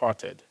had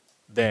departed,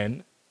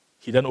 then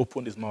he then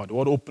opened his mouth. The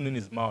word opening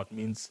his mouth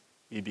means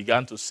he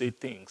began to say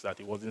things that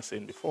he wasn't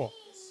saying before.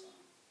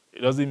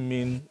 It doesn't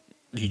mean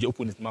he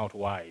opened his mouth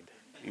wide.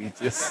 It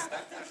just,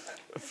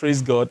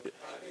 praise God.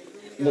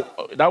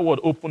 That word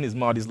open his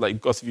mouth is like,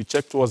 because if you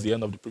check towards the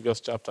end of the previous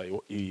chapter,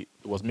 it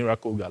was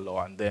miracle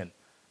galore. And then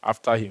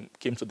after he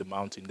came to the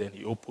mountain, then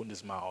he opened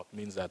his mouth.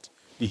 Means that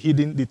the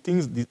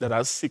things that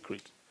are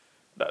secret,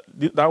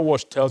 that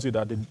word tells you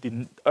that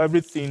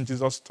everything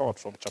Jesus taught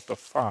from chapter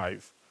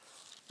 5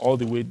 all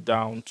the way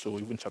down to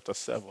even chapter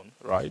 7,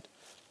 right?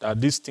 That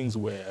these things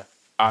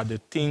are the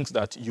things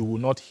that you will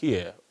not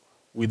hear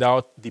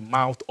without the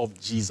mouth of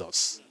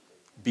Jesus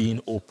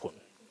being open.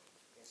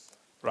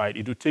 Right?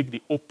 It will take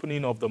the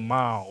opening of the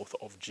mouth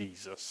of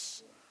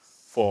Jesus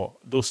for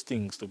those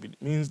things to be.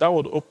 Means that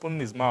would open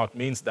his mouth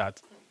means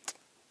that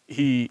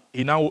he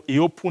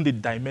opened the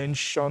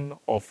dimension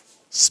of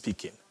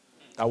speaking.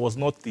 That was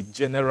not the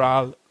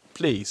general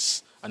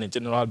place and a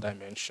general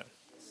dimension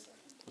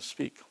to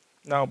speak.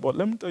 Now, but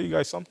let me tell you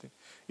guys something.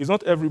 It's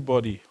not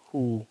everybody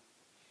who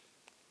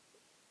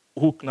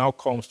now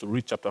comes to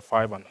read chapter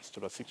 5 and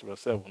chapter 6, chapter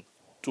 7,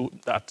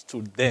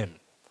 to them,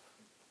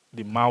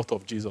 the mouth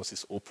of Jesus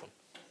is open.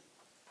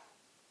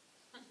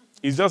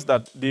 It's just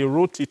that they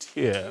wrote it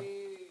here,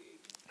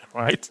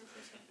 right?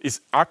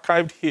 It's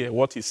archived here,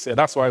 what he said.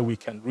 That's why we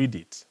can read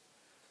it.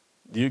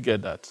 Do you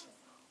get that?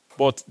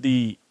 But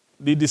the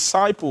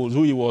disciples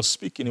who he was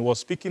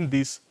speaking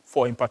this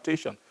for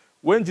impartation.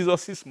 When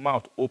Jesus'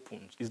 mouth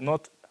opens, it's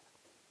not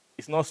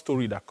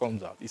story that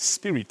comes out. It's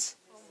spirit.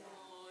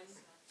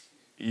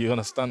 You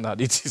understand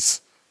that? It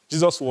is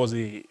Jesus was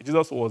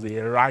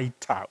a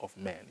writer of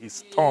men.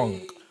 His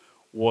tongue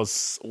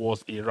was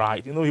a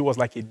writer. He was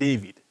like a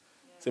David.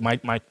 So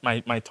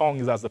my tongue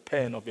is as the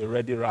pen of a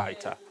ready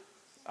writer.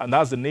 And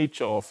that's the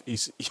nature of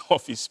his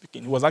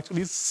speaking. He was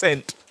actually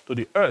sent to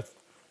the earth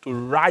to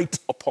write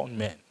upon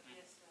men.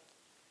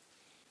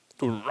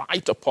 To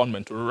write upon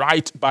men, to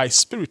write by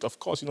spirit. Of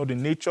course, the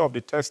nature of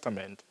the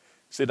Testament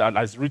said that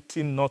it's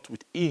written not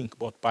with ink,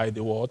 but by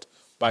the word,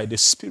 by the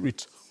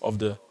Spirit of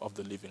the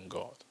living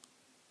God.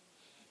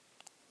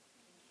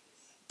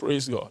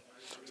 Praise God.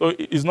 So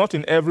it's not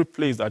in every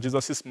place that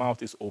Jesus'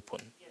 mouth is open.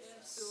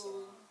 Yes.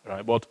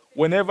 Right? But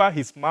whenever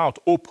his mouth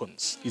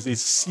opens, it's a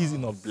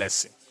season of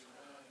blessing.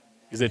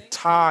 It's a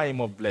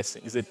time of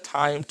blessing. It's a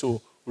time to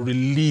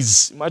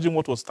release. Imagine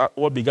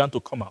what began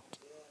to come out.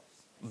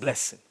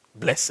 Blessing,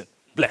 blessing,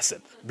 blessed,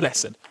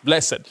 blessed,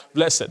 blessed,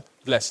 blessed,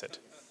 blessed.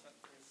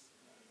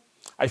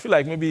 I feel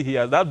like maybe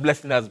that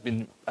blessing has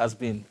been,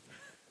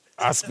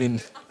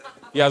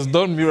 he has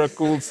done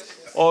miracles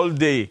all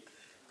day,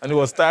 and he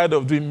was tired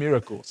of doing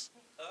miracles,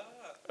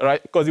 right?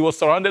 Because he was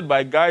surrounded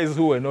by guys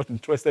who were not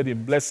interested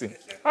in blessing.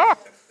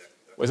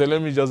 He said,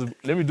 let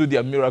me do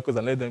their miracles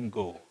and let them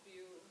go.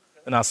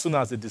 And as soon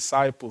as the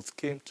disciples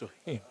came to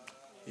him,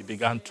 he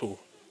began to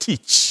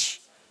teach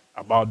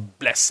about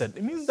blessed.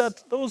 It means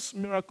that those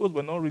miracles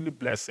were not really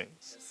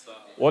blessings.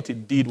 What he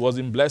did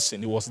wasn't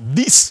blessing. It was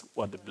this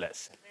was the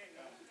blessing.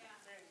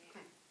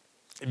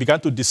 He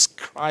began to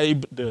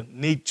describe the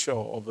nature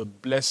of a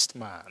blessed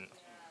man,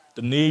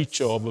 the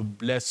nature of a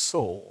blessed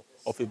soul,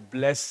 of a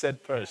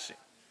blessed person.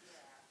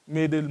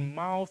 May the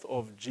mouth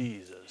of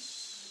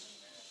Jesus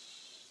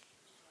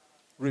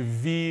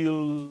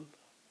reveal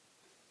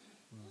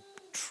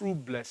true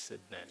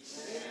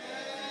blessedness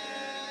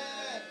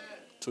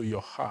to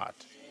your heart.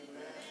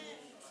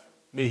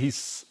 May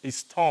his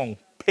tongue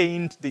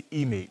paint the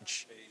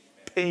image,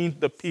 paint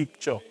the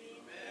picture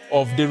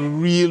of the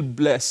real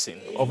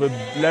blessing, of a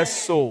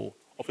blessed soul,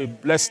 of a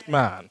blessed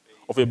man,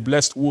 of a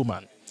blessed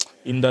woman,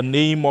 in the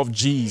name of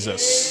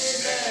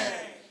Jesus.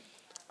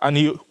 And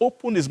he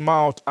opened his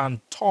mouth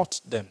and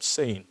taught them,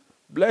 saying,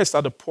 blessed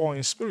are the poor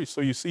in spirit. So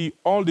you see,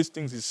 all these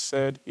things is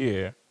said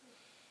here,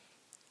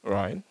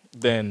 right?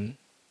 Then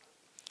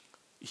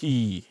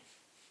he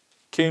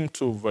came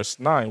to verse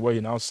 9, where he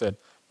now said,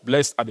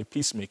 blessed are the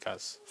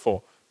peacemakers,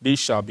 for they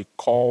shall be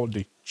called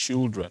the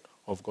children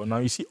of God. Now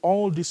you see,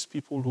 all these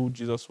people who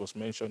Jesus was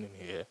mentioning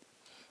here,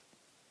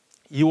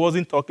 he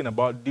wasn't talking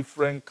about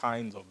different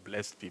kinds of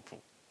blessed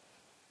people.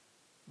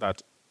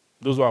 That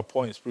those who are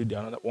poor in spirit, they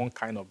are not one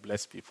kind of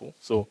blessed people.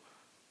 So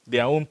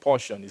their own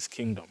portion is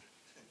kingdom.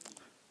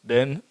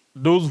 Then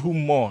those who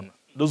mourn,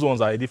 those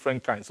ones are a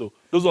different kind. So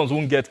those ones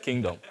won't get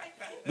kingdom.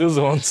 Those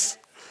ones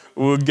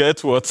will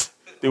get what?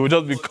 They will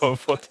just be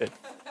comforted.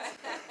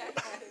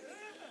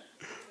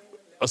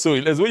 So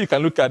there's a way you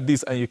can look at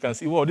this and you can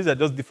see, wow, these are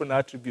just different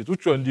attributes.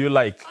 Which one do you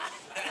like?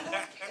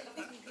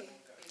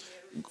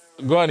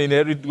 Go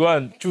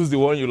and choose the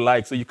one you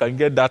like so you can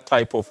get that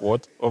type of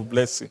what? Of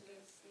blessing.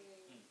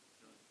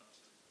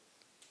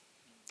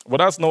 But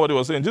that's not what he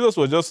was saying. Jesus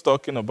was just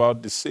talking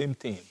about the same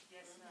thing.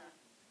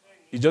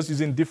 He's just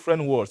using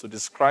different words to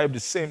describe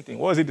the same thing.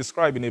 What is he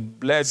describing? A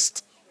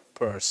blessed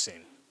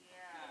person.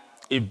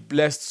 A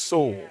blessed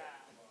soul.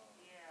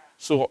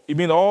 So, I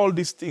mean, all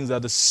these things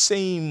are the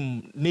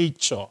same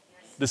nature,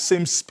 the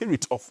same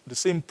spirit of the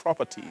same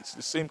properties,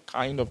 the same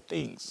kind of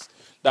things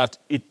that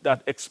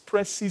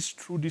expresses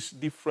through this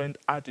different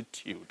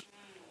attitude.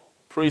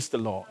 Praise the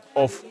Lord.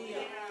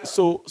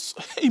 So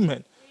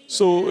amen.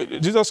 So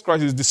Jesus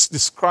Christ is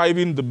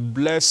describing the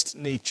blessed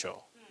nature.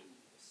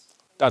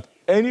 That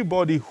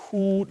anybody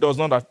who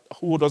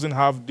doesn't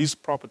have these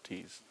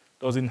properties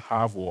doesn't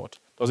have what?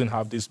 Doesn't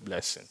have this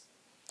blessing.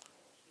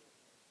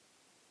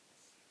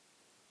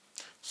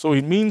 So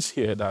it means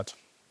here that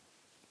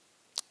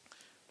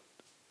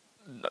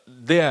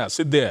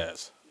theirs.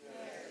 Yes.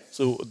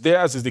 So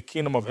theirs is the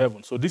kingdom of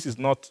heaven. So this is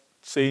not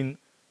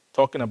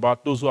talking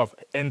about those who have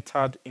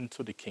entered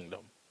into the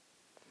kingdom.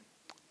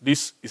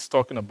 This is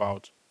talking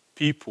about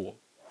people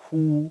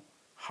who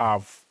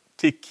have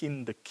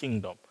taken the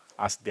kingdom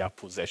as their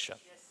possession.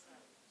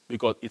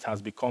 Because it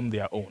has become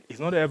their own.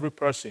 It's not every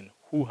person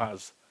who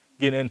has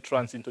gained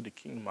entrance into the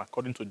kingdom.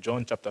 According to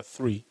John chapter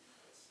 3,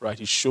 right?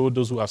 He showed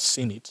those who have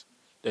seen it.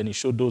 Then he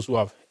showed those who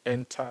have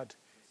entered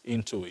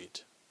into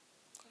it.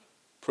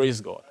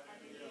 Praise God.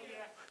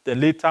 Then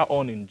later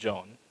on in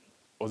John,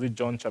 was it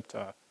John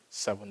chapter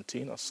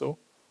 17 or so?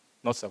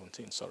 Not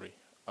 17, sorry.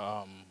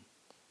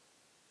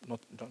 Not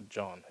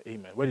John.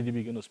 Amen. Where did he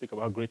begin to speak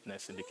about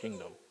greatness in the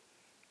kingdom?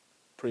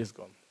 Praise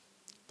God.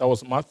 That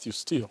was Matthew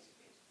still.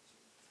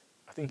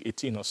 I think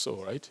 18 or so,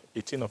 right?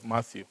 18 of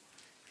Matthew.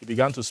 He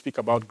began to speak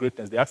about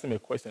greatness. They asked him a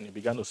question. He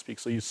began to speak.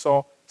 So you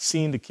saw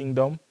seeing the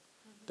kingdom.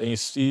 Then you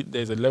see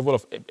there's a level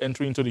of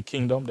entry into the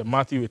kingdom. Then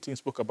Matthew 18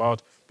 spoke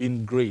about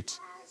being great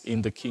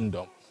in the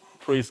kingdom.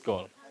 Praise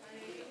God.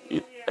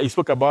 He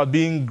spoke about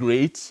being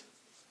great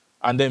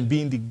and then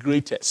being the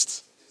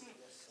greatest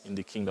in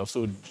the kingdom.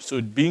 So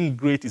being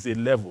great is a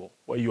level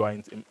where you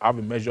have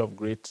a measure of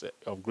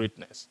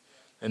greatness.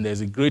 And there's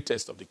the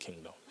greatest of the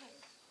kingdom.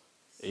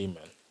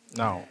 Amen.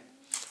 Now,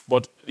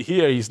 but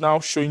here he's now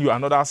showing you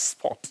another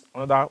spot,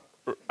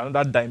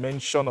 another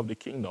dimension of the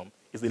kingdom.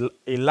 It's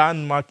a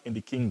landmark in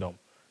the kingdom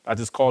that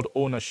is called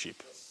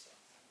ownership.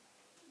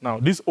 Now,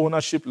 this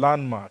ownership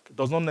landmark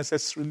does not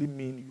necessarily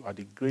mean you are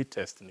the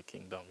greatest in the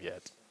kingdom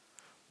yet,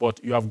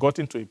 but you have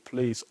gotten to a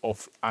place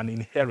of an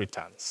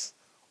inheritance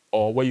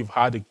or where you've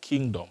had a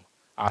kingdom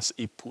as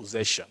a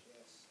possession.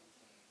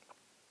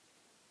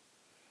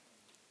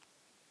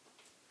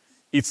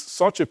 It's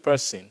such a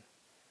person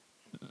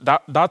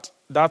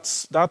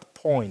that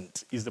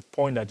point is the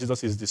point that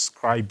Jesus is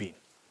describing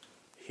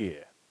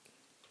here.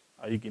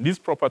 These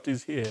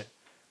properties here,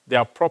 they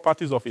are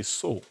properties of a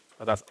soul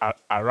that has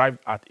arrived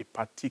at a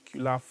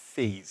particular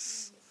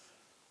phase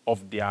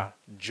of their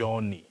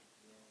journey,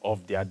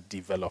 of their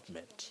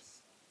development.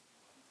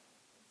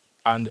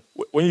 And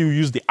when you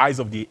use the eyes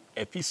of the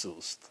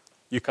epistles,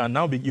 you can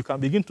now you can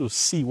begin to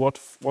see what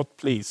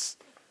place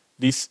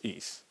this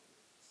is.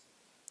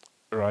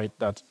 Right?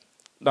 That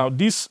now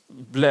this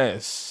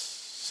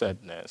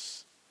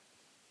blessedness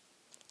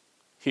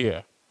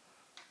here,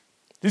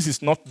 this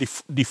is not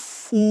the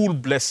full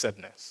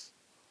blessedness,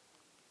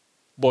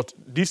 but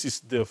this is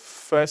the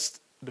first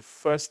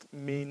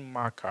main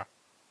marker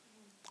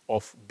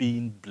of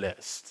being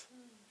blessed.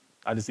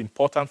 And it's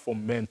important for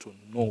men to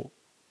know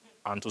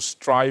and to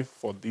strive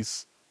for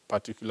this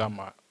particular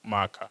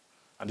marker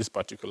and this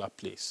particular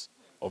place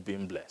of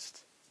being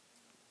blessed.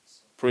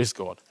 Praise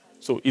God.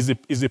 So it's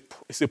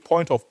a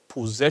point of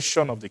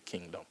possession of the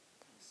kingdom.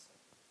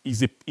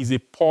 Is a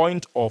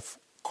point of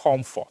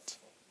comfort.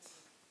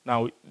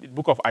 Now, the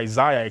book of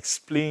Isaiah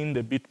explained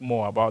a bit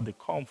more about the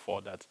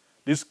comfort, that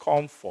this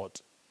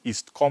comfort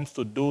comes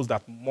to those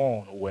that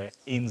mourn were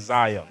in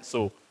Zion.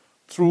 So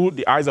through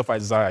the eyes of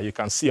Isaiah, you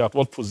can see at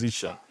what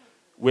position,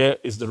 where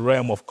is the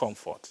realm of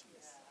comfort,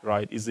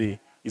 right? It's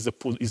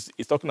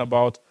talking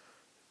about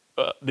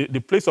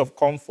the place of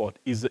comfort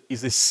is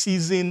a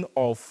season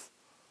of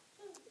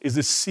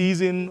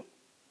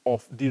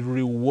the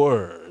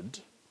reward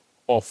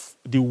of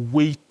the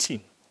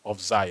waiting of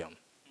Zion.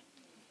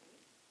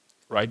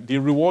 Right? The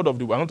reward I'm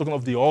not talking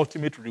of the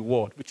ultimate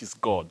reward, which is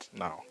God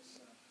now.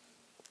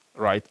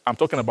 Right? I'm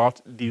talking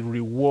about the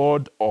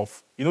reward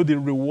of, the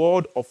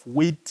reward of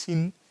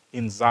waiting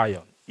in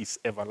Zion is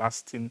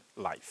everlasting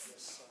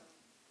life.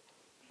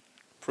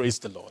 Praise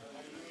the Lord.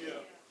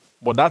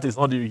 But that is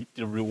not the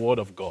reward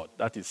of God.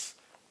 That's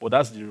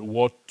the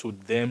reward to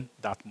them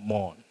that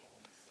mourn.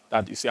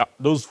 That you see,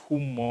 those who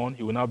mourn,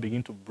 he will now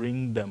begin to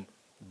bring them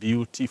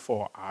beauty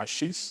for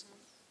ashes,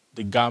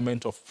 the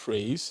garment of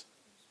praise,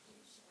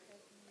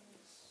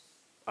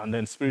 and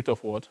then spirit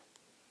of what?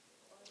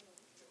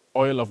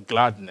 Oil of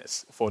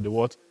gladness for the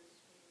what?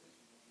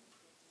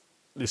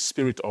 The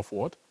spirit of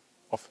what?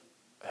 Of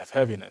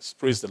heaviness.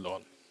 Praise the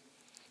Lord.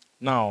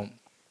 Now,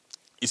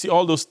 you see,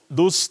 all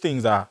those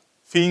things are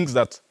things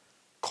that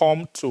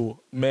come to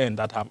men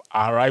that have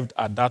arrived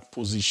at that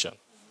position.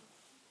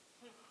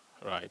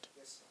 Right?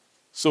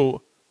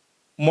 So,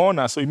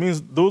 mourners, so it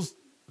means those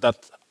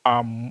that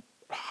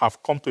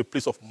have come to a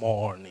place of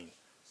mourning.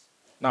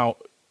 Now,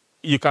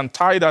 you can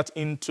tie that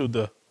into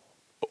the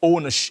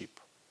ownership.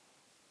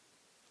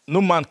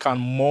 No man can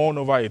mourn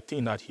over a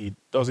thing that he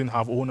doesn't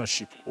have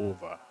ownership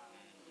over.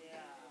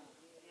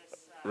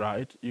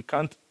 Right? You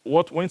can't.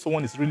 When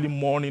someone is really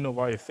mourning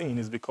over a thing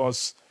is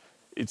because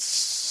it's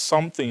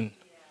something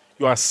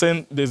you are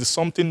saying. There's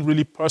something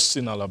really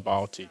personal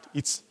about it.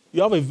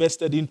 You have a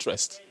vested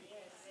interest.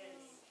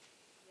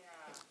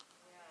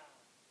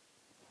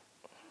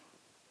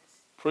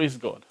 Praise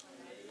God.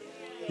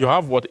 You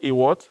have what? A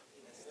what?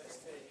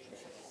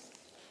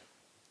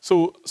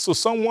 So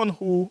someone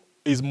who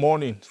is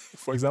mourning,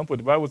 for example,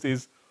 the Bible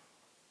says,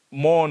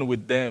 mourn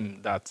with them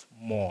that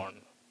mourn.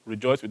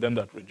 Rejoice with them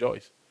that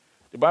rejoice.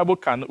 The Bible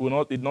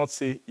did not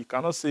say, you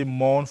cannot say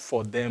mourn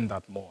for them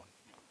that mourn.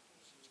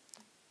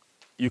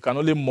 You can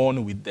only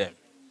mourn with them.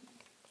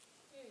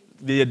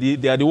 They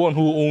are the one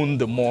who own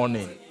the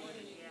mourning.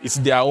 It's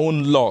their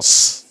own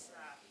loss.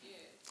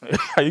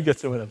 Are you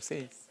getting what I'm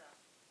saying?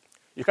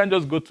 You can't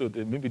just go to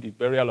maybe the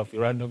burial of a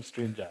random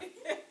stranger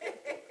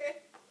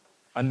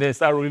and then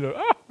start rolling,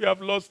 we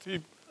have lost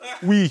him.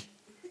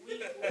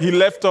 He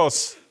left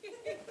us.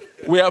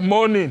 We are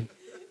mourning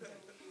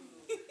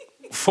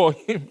for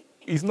him.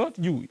 It's not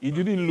you. You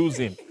didn't lose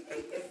him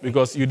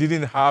because you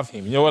didn't have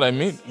him. You know what I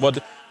mean?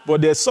 But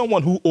there's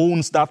someone who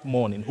owns that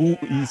mourning, who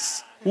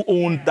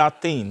owns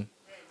that thing.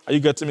 Are you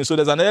getting me? So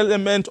there's an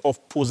element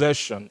of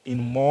possession in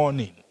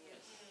mourning.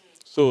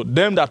 So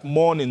them that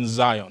mourn in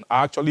Zion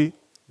are actually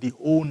the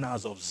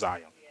owners of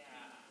Zion.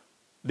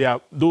 They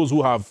are those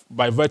who have,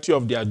 by virtue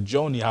of their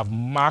journey, have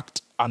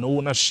marked an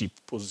ownership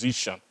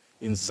position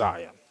in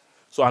Zion.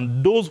 So,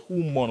 and those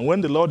who mourn,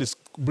 when the Lord is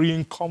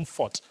bringing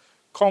comfort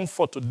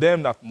to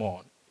them that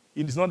mourn,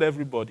 it is not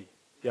everybody.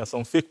 There are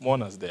some fake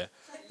mourners there.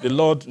 The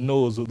Lord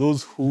knows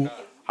those who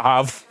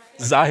have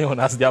Zion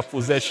as their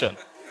possession.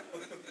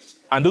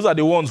 And those are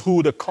the ones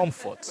who the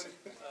comfort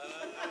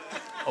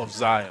of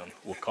Zion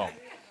will come.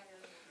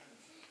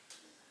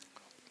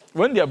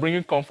 When they are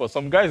bringing comfort,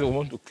 some guys will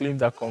want to claim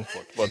that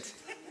comfort, but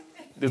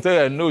they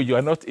say, no, you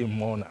are not a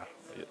mourner.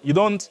 You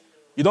don't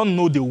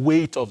know the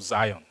weight of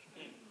Zion.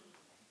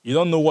 You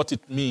don't know what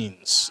it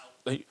means.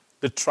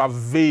 The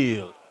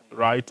travail,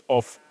 right,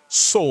 of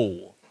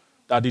soul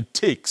that it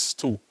takes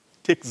to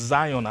take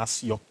Zion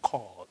as your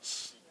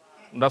cause.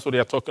 And that's what they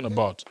are talking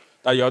about.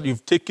 That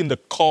you've taken the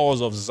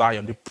cause of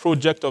Zion, the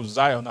project of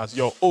Zion as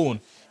your own.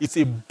 It's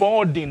a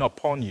burden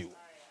upon you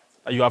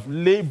that you have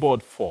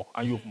labored for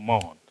and you've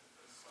mourned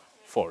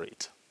for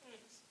it.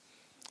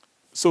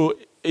 So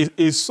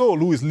a soul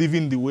who is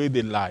living the way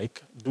they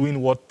like,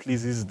 doing what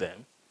pleases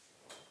them,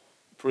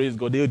 praise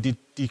God, they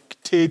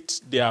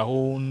dictate their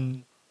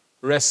own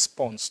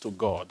response to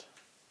God.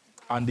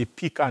 And they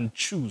pick and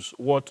choose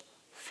what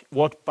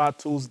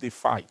battles they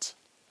fight.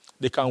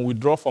 They can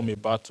withdraw from a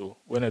battle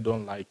when they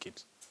don't like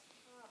it.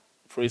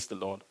 Praise the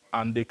Lord.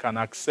 And they can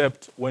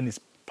accept when it's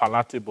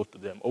palatable to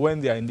them or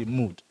when they are in the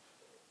mood,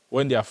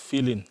 when they are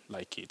feeling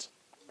like it.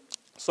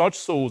 Such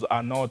souls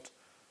are not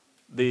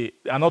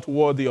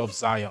worthy of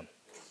Zion.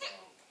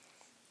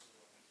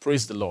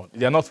 Praise the Lord.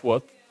 They are not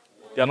what?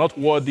 They are not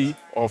worthy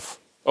of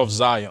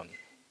Zion.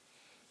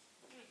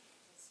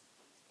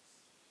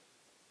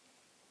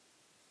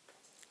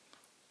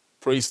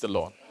 Praise the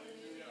Lord.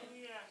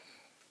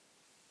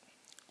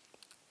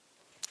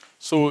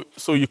 So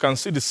you can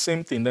see the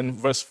same thing. Then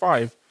verse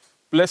 5,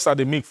 blessed are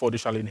the meek, for they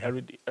shall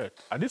inherit the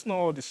earth. Are these not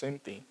all the same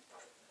thing?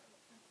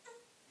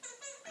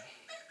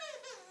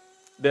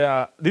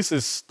 This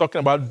is talking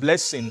about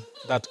blessing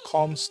that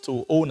comes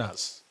to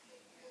owners.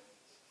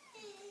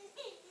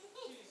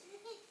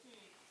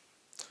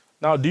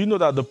 Now, do you know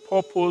that the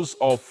purpose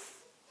of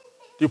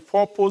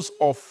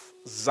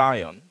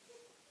Zion,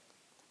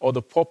 or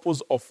the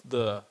purpose of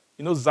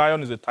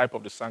Zion is a type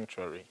of the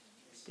sanctuary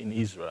in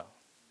Israel,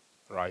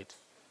 right?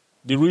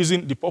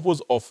 The purpose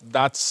of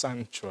that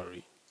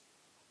sanctuary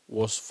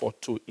was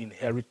to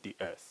inherit the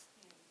earth.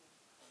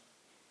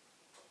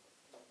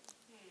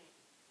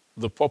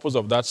 The purpose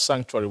of that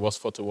sanctuary was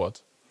for to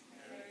what?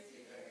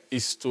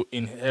 Is to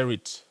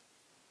inherit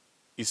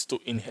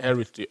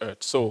the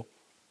earth. So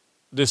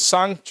the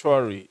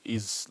sanctuary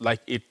is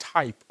like a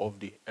type of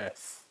the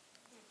earth.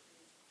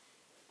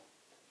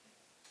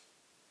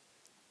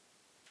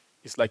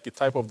 It's like a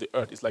type of the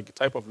earth. It's like a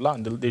type of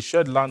land. They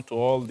shared land to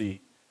all the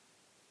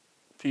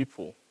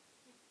people.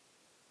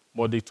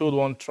 But they told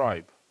one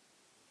tribe,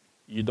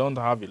 you don't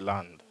have a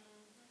land.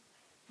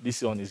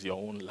 This one is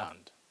your own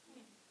land.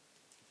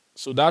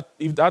 So that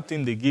if that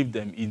thing they give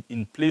them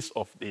in place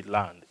of the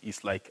land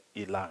is like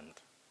a land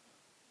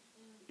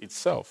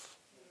itself.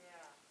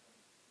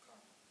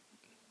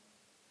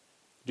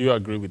 Do you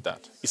agree with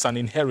that? It's an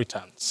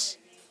inheritance.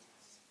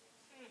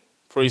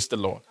 Praise the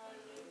Lord.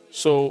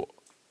 So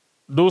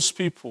those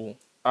people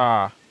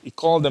he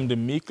called them the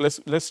meek.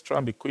 Let's try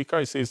and be quicker.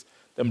 He says,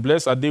 then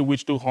blessed are they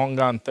which do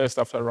hunger and thirst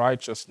after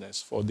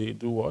righteousness, for they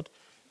do what?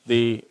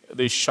 They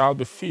shall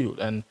be filled.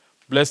 And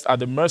blessed are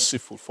the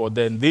merciful, for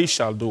then they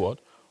shall do what?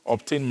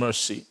 Obtain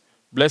mercy.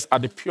 Blessed are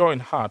the pure in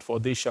heart,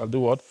 for they shall do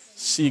what?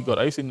 See God.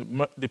 Are you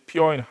seeing the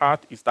pure in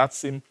heart is that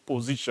same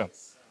position?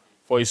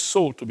 For his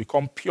soul to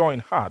become pure in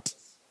heart,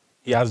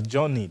 he has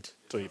journeyed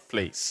to a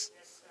place.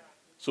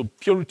 So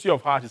purity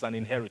of heart is an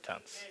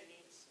inheritance.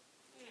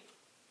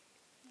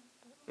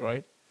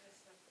 Right?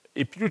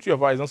 A purity of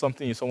heart is not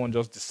something someone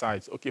just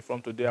decides, okay,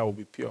 from today I will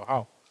be pure.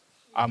 How?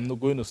 I'm not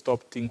going to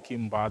stop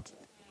thinking bad,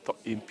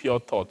 impure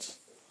thoughts.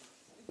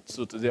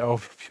 So today I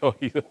will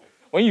be pure.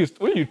 When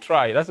you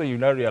try, that's when you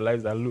now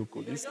realize that,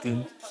 look, this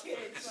thing,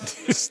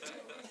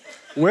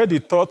 where the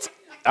thoughts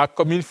are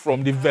coming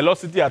from, the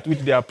velocity at which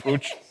they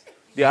approach,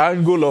 the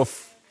angle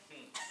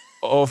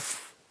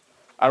of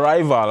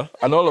arrival,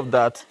 and all of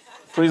that,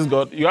 praise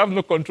God, you have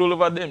no control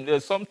over them.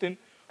 There's something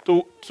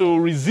to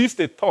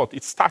resist a thought.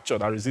 It's stature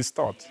that resists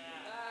thought.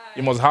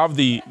 You must have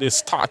the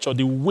stature,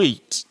 the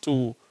weight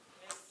to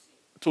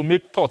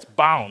make thoughts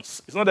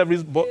bounce. It's not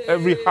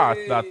every heart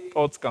that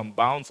thoughts can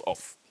bounce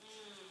off.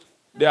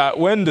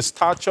 When the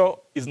stature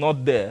is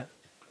not there,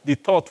 the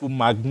thought will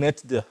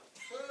magnet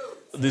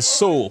the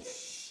soul,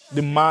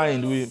 the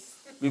mind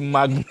will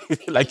magnet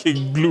like a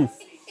glue,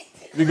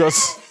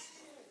 because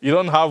you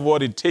don't have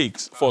what it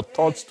takes for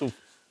thoughts to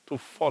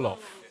fall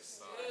off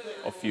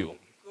of you.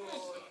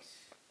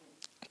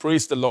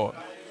 Praise the Lord.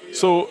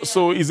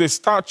 So is a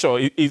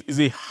stature, is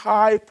a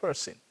high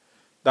person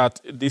that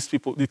these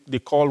people, they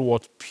call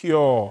what?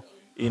 Pure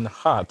in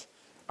heart.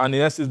 And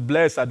in essence,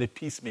 blessed are the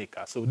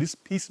peacemakers. So these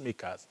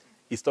peacemakers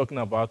is talking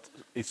about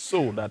a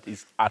soul that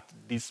is at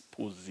this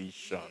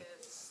position.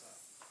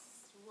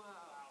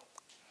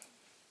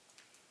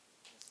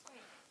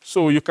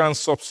 So you can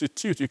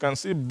substitute. You can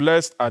say,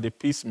 blessed are the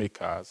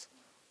peacemakers,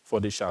 for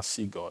they shall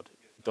see God.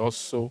 It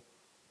also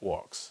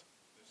works.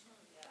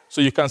 So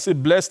you can say,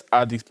 blessed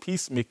are the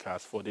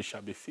peacemakers, for they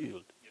shall be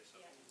filled.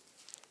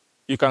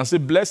 You can say,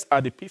 blessed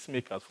are the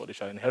peacemakers, for they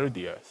shall inherit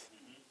the earth.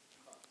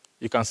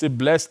 You can say,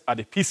 blessed are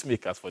the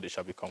peacemakers, for they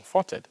shall be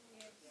comforted.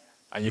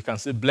 And you can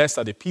say, blessed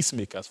are the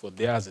peacemakers, for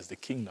theirs is the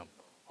kingdom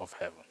of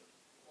heaven.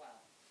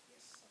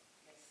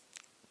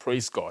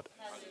 Praise God.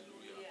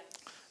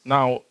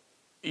 Now,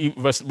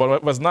 verse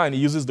 9, he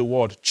uses the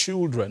word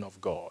children of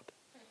God.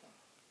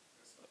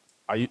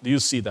 Do you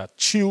see that?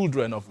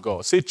 Children of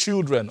God. Say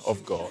children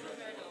of God.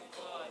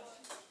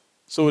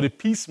 So the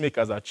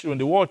peacemakers are children.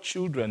 The word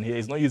children here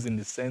is not used in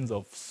the sense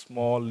of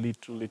small,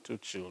 little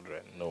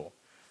children. No.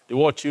 The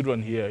word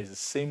children here is the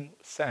same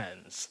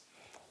sense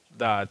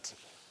that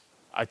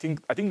I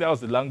think that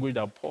was the language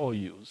that Paul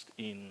used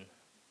in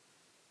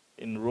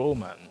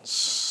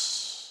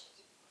Romans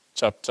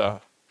chapter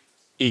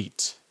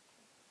 8.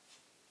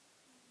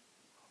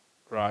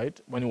 Right?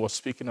 When he was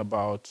speaking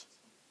about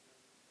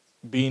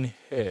being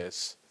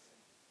heirs.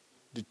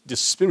 The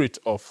Spirit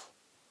of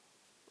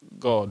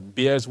God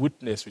bears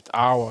witness with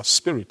our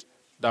spirit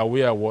that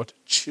we are what?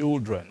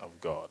 Children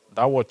of God.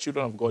 That word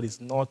children of God is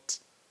not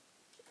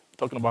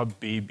talking about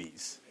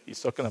babies.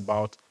 It's talking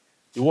about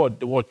The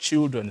word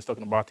children is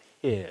talking about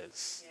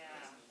heirs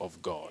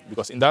of God.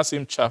 Because in that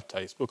same chapter,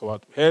 he spoke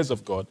about heirs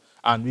of God,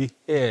 and we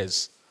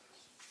heirs,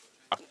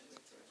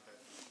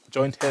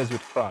 joint heirs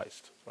with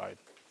Christ, right?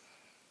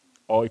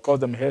 Or he calls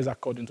them heirs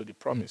according to the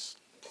promise.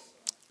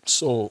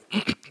 So,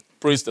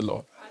 praise the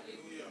Lord.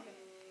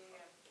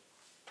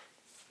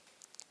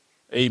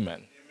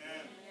 Amen.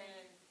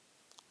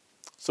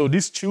 So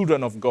these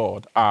children of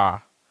God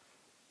are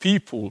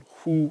people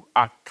who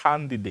are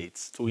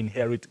candidates to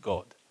inherit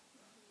God.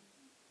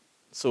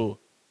 So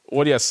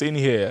what they are saying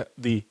here,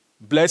 the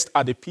blessed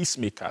are the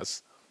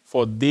peacemakers,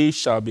 for they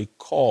shall be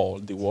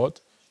called the what?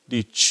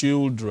 The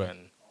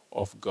children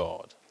of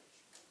God.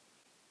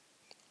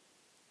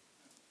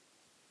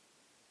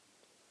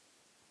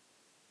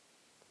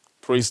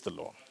 Praise the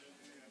Lord.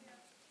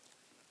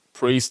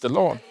 Praise the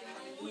Lord.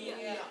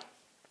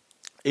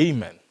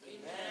 Amen.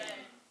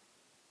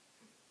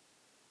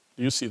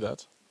 Do you see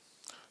that?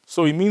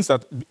 So it means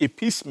that a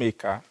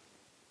peacemaker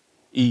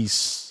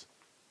is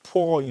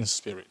poor in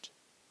spirit.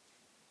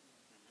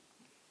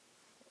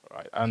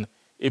 Right? And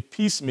a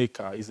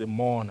peacemaker is a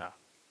mourner.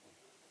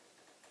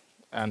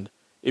 And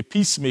a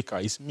peacemaker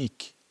is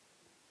meek.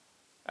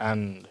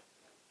 And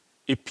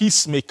a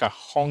peacemaker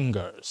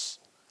hungers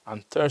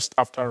and thirsts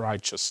after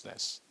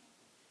righteousness.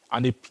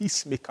 And a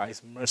peacemaker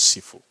is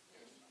merciful.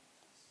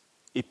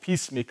 A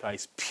peacemaker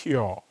is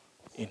pure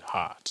in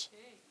heart.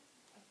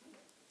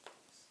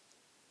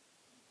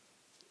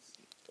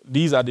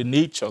 These are the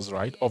natures,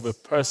 right, of a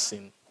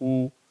person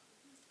who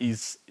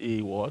is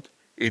a what?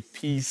 A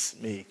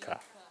peacemaker.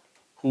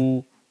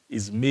 Who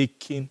is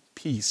making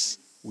peace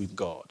with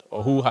God.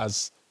 Or who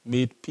has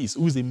made peace.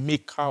 Who is a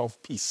maker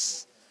of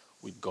peace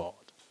with God.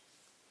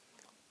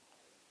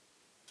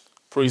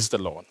 Praise the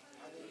Lord.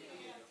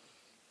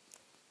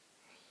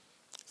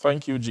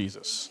 Thank you,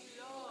 Jesus.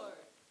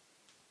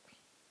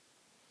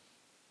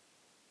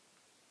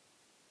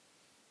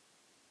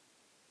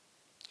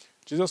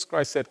 Jesus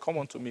Christ said, "Come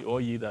unto me, all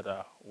ye that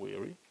are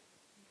weary,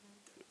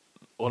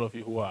 all of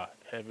you who are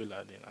heavy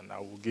laden, and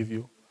I'll give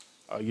you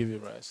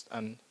rest.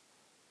 And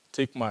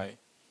take my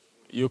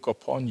yoke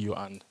upon you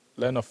and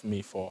learn of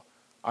me, for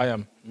I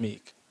am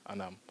meek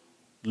and am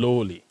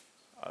lowly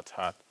at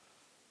heart."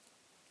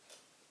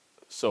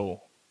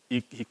 So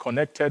he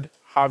connected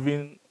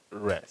having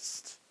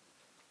rest,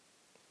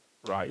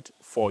 right,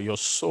 for your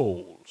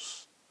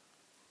souls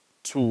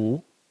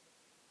to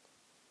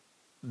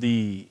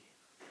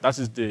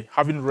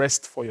having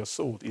rest for your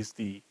soul is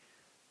the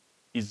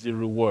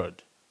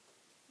reward.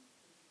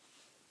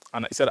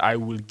 And he said, "I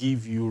will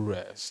give you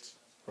rest."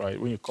 Right?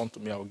 When you come to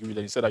me, I will give you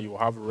that. He said that you will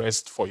have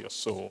rest for your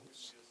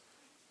souls.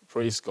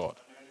 Praise God.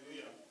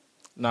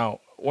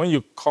 Now, when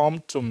you come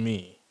to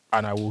me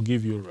and I will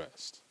give you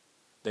rest,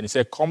 then he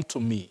said, "Come to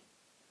me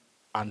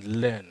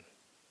and learn."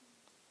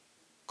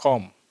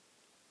 Come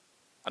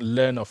and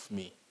learn of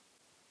me.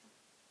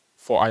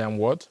 For I am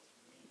what?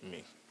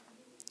 Meek.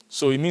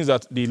 So it means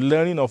that the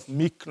learning of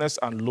meekness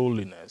and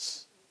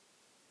lowliness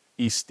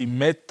is the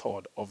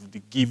method of the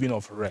giving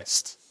of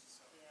rest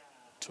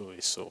to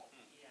a soul.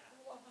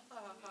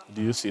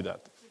 Do you see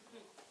that?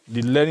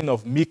 The learning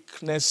of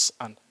meekness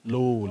and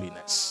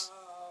lowliness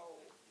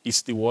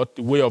is the what?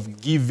 The way of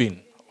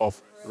giving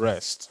of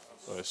rest.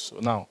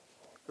 So now,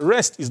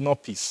 rest is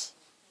not peace.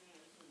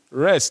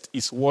 Rest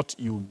is what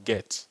you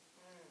get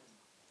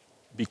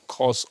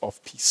because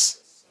of peace.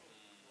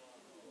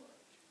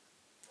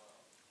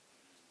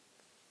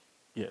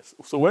 Yes.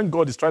 So when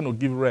God is trying to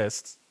give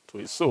rest to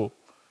a soul,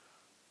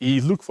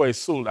 he looks for a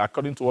soul,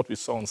 according to what we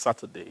saw on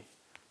Saturday,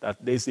 that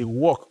there's a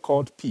work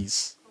called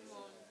peace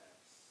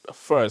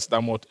first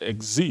that must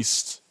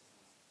exist,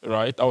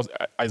 right? That was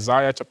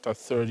Isaiah chapter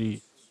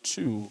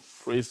 32.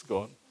 Praise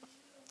God.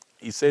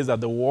 He says that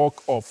the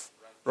work of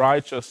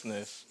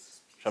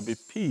righteousness shall be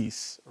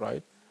peace,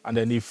 right? And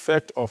then the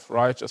effect of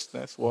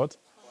righteousness, what?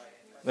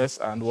 Yes,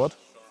 and what?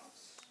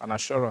 An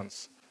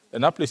assurance.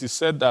 In that place, he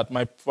said that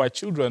my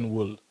children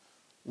will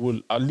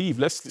live.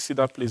 Let's see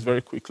that place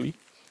very quickly.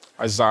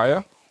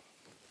 Isaiah.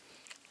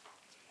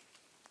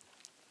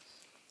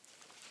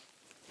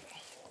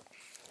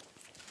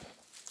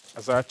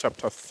 Isaiah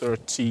chapter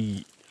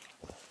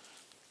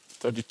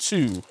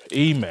 32.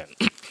 Amen.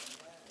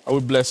 Are we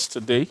blessed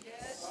today?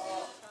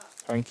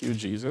 Thank you,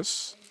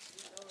 Jesus.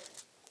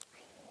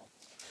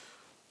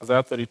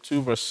 Isaiah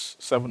 32, verse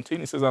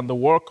 17, it says, "And the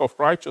work of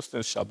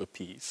righteousness shall be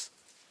peace,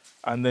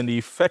 and then the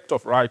effect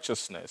of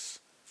righteousness,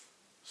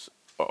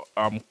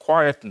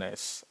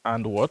 quietness,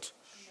 and what?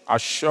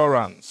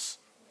 Assurance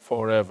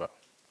forever."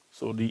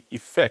 So the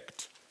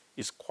effect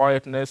is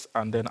quietness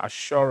and then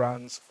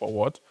assurance for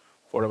what?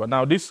 Forever.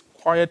 Now, this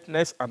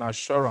quietness and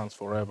assurance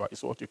forever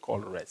is what you call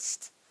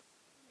rest.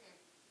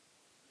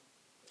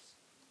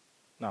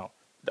 Now,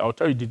 I'll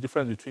tell you the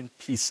difference between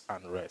peace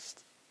and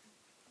rest.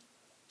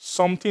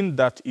 Something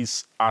that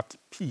is at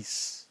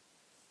peace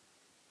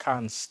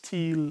can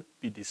still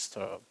be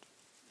disturbed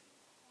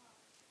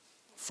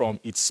from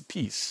its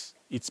peace.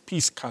 Its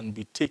peace can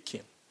be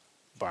taken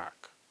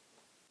back.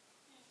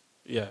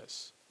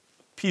 Yes.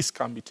 Peace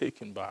can be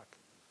taken back.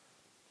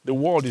 The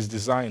world is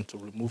designed to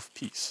remove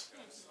peace.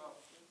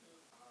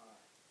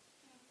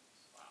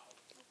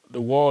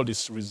 The world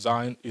is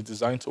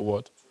designed to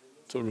what?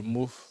 To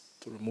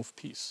remove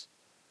peace.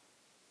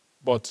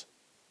 But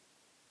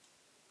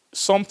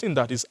something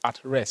that is at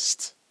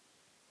rest,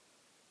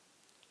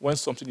 when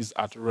something is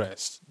at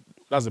rest,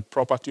 that's the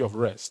property of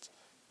rest,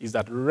 is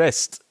that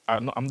rest,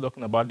 I'm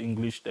talking about the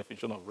English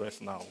definition of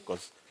rest now,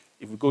 because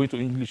if we go into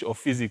English or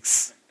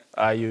physics,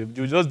 you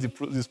just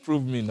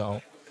disprove me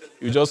now.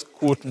 You just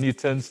quote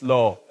Newton's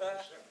law.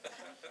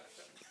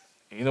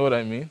 You know what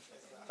I mean?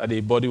 That the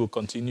body will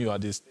continue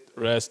at this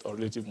rest or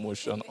relative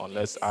motion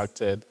unless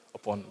acted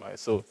upon by.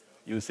 So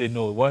you say,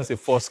 no, once a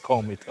force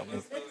comes, it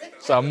comes.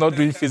 So I'm not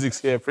doing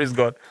physics here, praise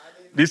God.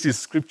 This is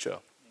scripture.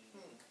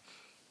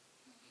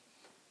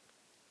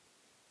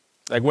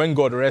 Like when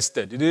God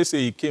rested, did they say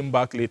he came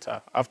back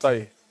later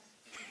after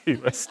he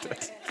rested?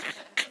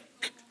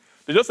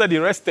 They just said he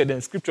rested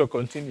and scripture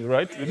continued,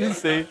 right? They didn't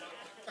say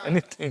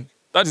anything.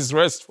 That is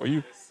rest for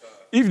you.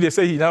 If they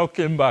say he now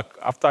came back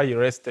after he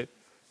rested.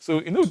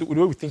 So, you know, the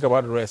way we think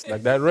about rest,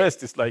 like that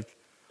rest is like,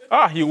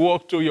 he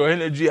walked till your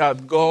energy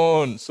had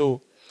gone.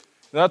 So,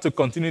 in order to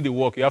continue the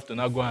work, you have to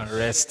now go and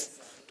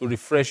rest to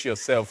refresh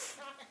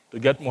yourself, to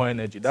get more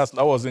energy. That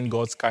wasn't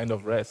God's kind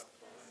of rest.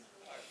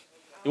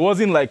 It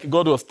wasn't like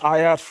God was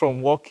tired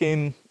from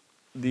walking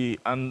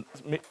and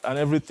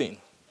everything.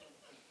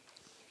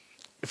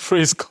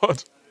 Praise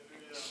God.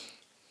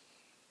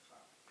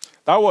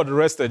 That word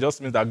rested just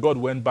means that God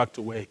went back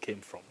to where he came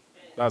from.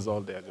 That's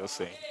all they're just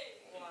saying.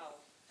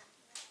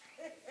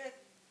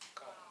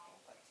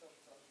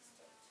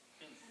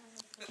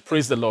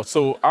 Praise the Lord.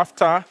 So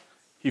after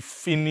he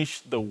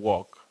finished the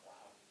work,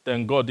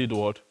 then God did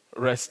what?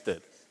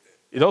 Rested.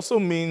 It also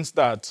means,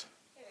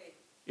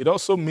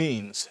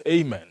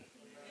 amen.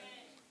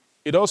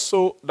 It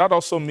also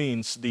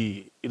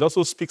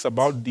speaks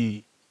about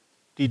the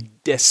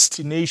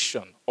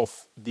destination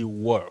of the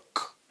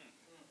work.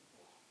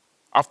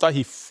 After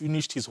he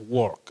finished his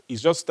work,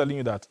 he's just telling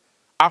you that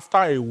after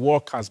a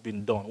work has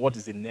been done, what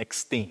is the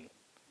next thing?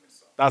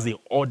 That's the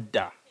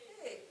order.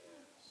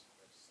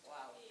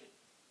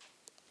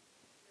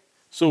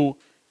 So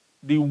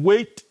the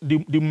weight,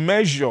 the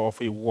measure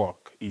of a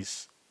work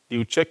is,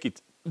 they'll check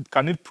it.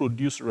 Can it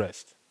produce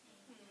rest?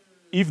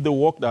 If the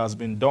work that has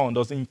been done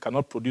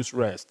cannot produce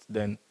rest,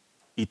 then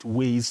it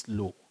weighs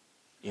low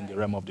in the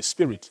realm of the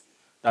spirit.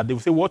 That they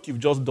will say, what you've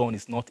just done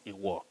is not a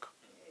work,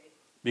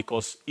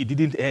 because it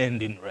didn't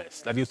end in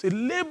rest. That you say,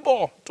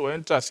 labor to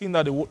enter, seeing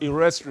that a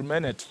rest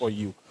remaineth for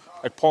you.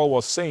 Like Paul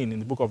was saying in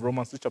the book of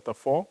Romans chapter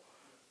 4,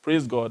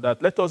 praise God,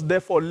 that let us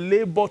therefore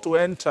labor to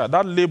enter.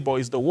 That labor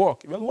is the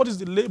work. Well, what is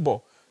the labor?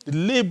 The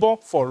labor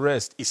for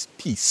rest is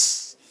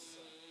peace.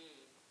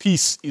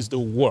 Peace is the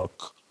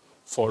work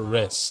for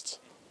rest.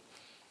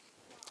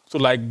 So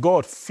like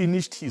God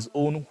finished his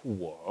own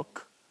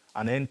work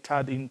and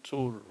entered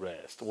into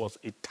rest was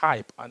a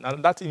type.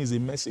 And that thing is a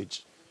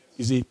message,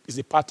 is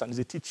a pattern, is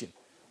a teaching.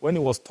 When he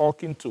was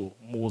talking to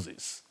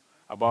Moses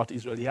about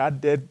Israel, he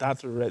added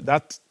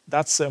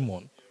that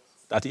sermon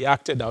that he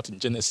acted out in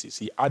Genesis.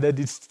 He added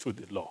it to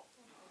the law.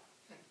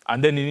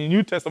 And then in the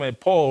New Testament,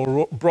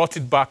 Paul brought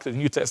it back to the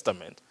New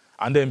Testament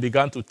and then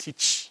began to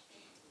teach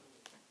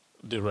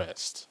the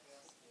rest.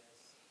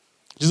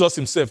 Jesus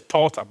himself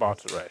taught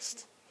about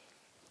rest.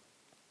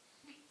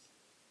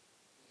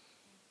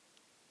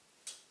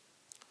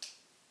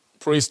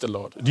 Praise the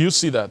Lord. Do you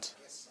see that?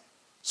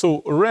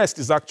 So rest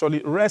is like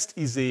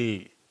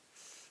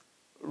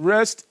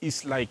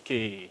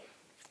a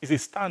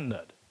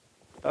standard.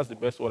 That's the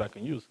best word I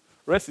can use.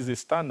 Rest is a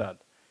standard.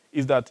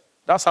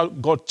 That's how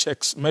God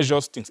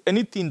measures things.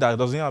 Anything that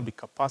doesn't have the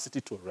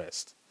capacity to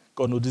rest,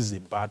 God knows this is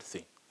a bad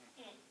thing.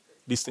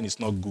 This thing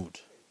is not good.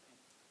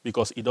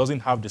 Because it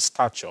doesn't have the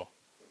stature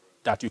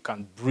that you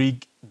can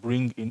bring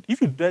in.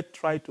 If you dare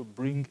try to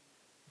bring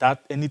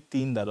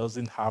anything that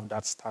doesn't have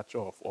that stature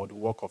or the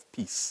work of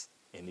peace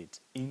in it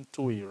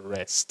into a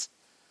rest,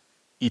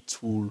 it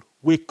will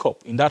wake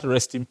up in that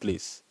resting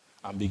place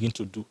and begin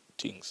to do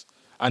things.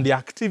 And the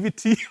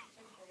activity,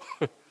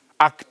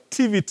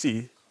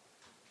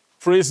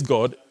 praise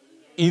God,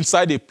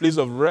 inside a place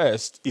of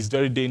rest is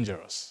very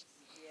dangerous.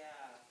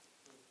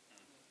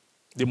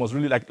 They must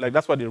really, like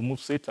that's why they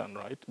remove Satan,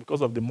 right? Because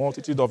of the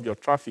multitude of your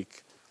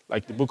traffic,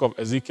 like the book of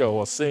Ezekiel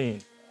was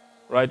saying.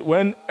 Right?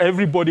 When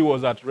everybody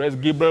was at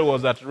rest, Gabriel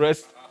was at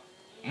rest,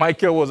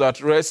 Michael was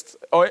at rest,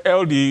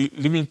 all the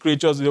living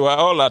creatures, they were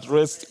all at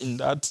rest in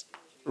that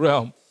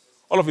realm.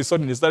 All of a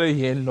sudden, they started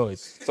hearing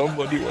noise.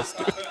 Somebody was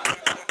doing...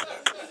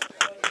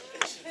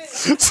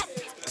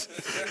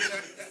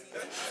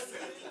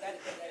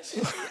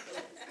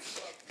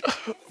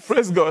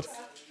 Praise God.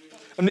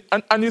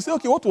 And you say,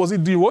 okay, what was he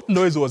doing? What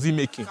noise was he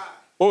making?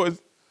 You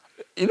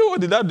know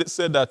what the dad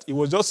said? That he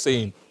was just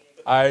saying,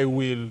 I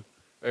will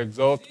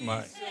exalt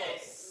my...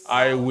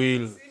 I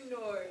will.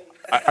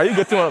 Are you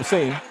getting what I'm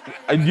saying?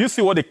 Do you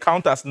see what they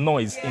count as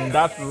noise in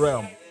that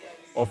realm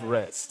of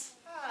rest?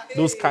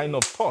 Those kind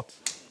of thoughts.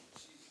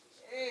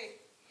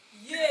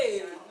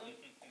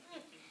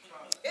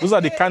 Those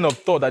are the kind of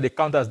thoughts that they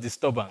count as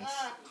disturbance.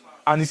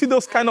 And you see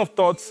those kind of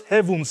thoughts,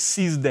 heaven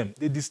sees them.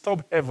 They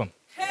disturb heaven.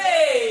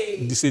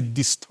 It's a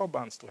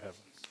disturbance to heaven.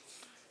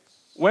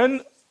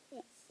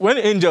 When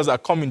angels are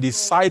coming, they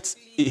sight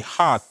a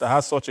heart that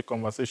has such a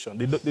conversation.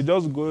 They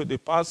just go, they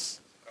pass.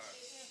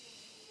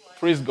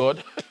 Praise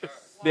God.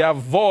 They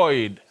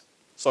avoid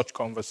such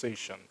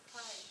conversation.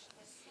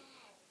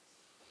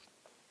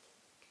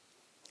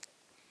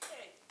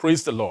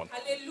 Praise the Lord.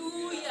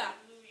 Hallelujah.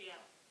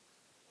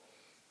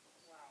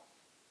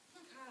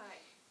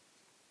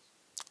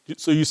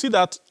 So you see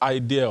that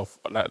idea of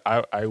like,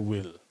 I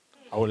will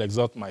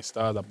exalt my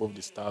stars above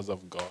the stars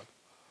of God.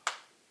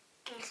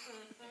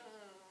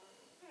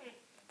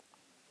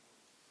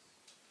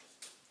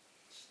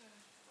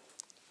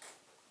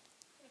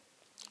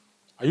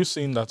 Are you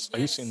seeing that? Are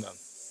you seeing that?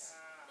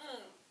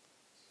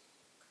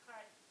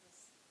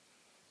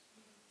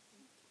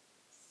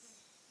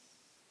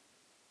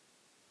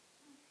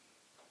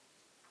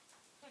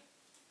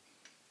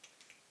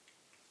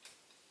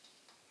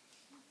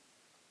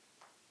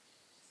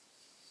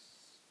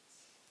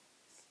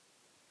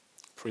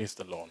 Praise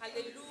the Lord.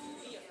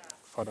 Hallelujah.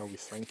 Father, we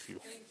thank you.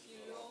 Thank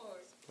you, Lord.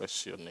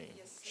 Bless your name,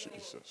 Yes, Lord.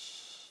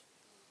 Jesus.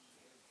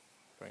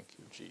 Thank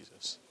you,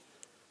 Jesus.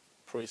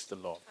 Praise the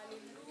Lord.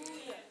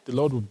 Hallelujah. The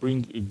Lord will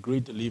bring a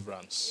great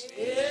deliverance.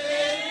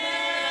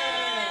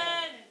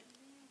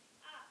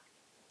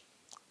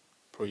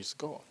 Praise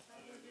God.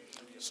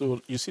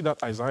 So you see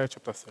that Isaiah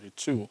chapter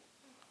 32,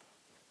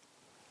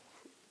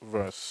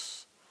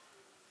 verse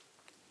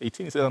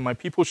 18, it says, my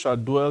people shall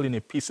dwell in a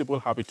peaceable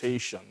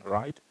habitation,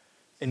 right?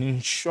 And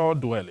in sure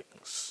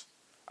dwellings,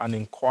 and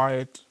in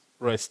quiet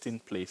resting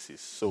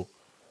places. So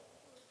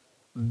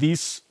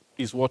this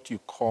is what you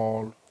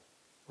call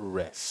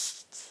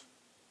rest.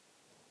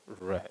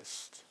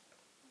 Rest.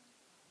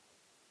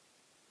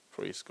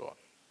 Praise God.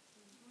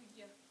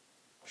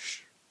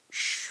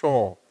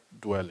 Sure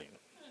dwelling.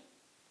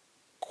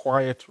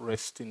 Quiet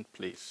resting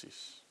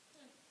places.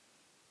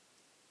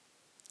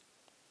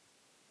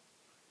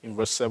 In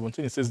verse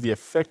 17, it says, the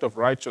effect of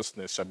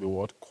righteousness shall be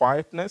what?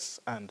 Quietness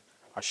and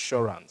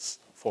assurance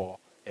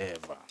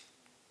forever.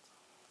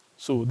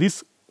 So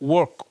this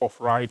work of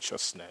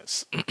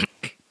righteousness,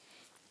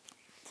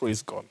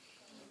 praise God,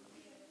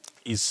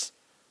 is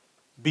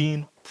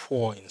being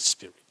poor in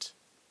spirit.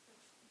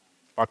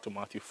 Back to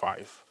Matthew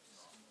 5.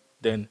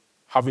 Then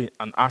having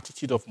an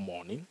attitude of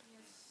mourning,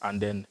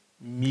 and then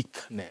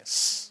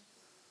meekness,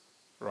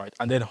 right?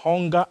 And then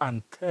hunger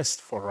and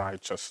thirst for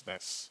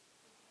righteousness.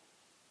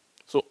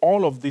 So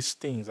all of these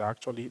things are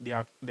actually,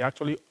 they're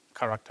actually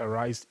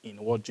characterized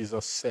in what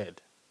Jesus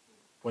said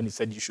when he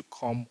said, you should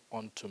come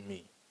unto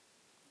me,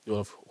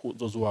 those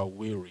who are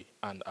weary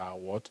and are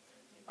what?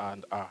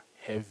 And are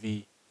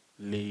heavy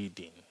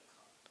laden.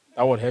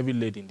 That word heavy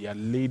laden, they are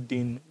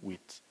laden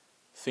with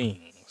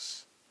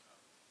things.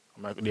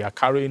 They are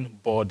carrying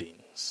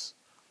burdens.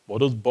 But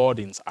those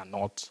burdens are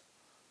not,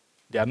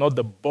 they are not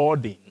the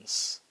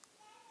burdens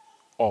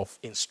of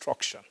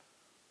instruction.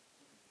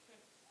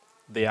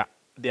 They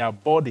are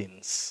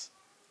burdens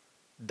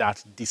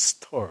that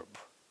disturb.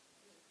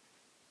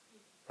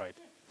 Right?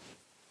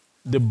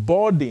 The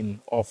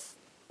burden of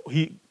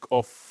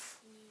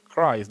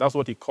Christ, that's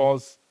what he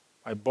calls,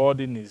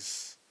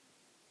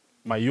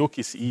 my yoke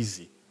is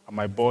easy and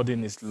my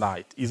burden is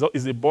light.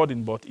 It's a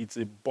burden, but it's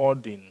a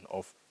burden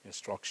of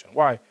instruction.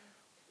 Why?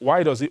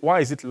 Why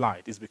is it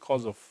light? It's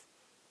because of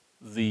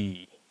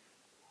the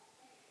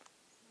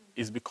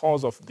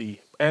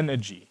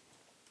energy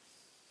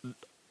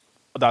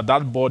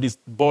that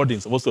burden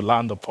is supposed to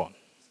land upon.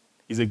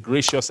 It's a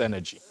gracious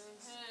energy.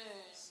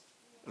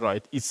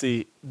 Right?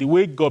 The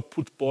way God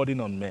put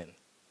burden on men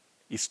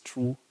is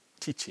through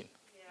teaching.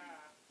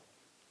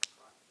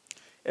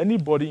 Any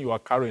burden you are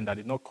carrying that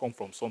did not come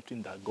from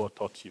something that God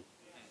taught you,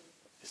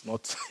 it's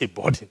not a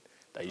burden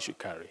that you should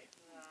carry.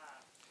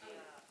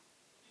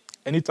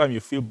 Anytime you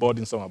feel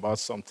burdensome about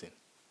something,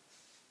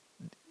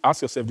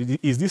 ask yourself,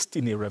 is this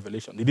thing a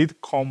revelation? Did it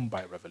come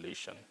by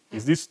revelation?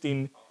 Is this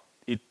thing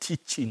a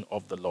teaching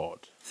of the Lord?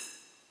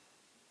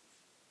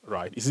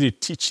 Right? Is it a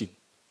teaching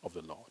of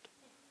the Lord?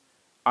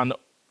 And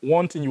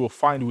one thing you will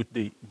find with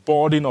the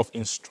burden of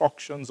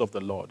instructions of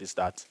the Lord is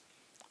that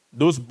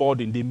those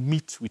burdens, they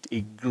meet with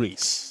a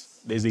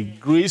grace. There's a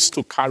grace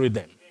to carry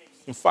them.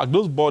 In fact,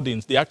 those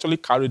burdens, they actually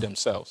carry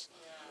themselves.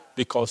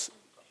 Because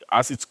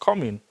as it's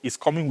coming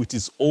with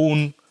its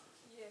own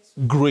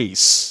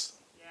grace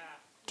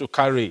to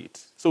carry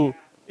it. So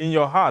in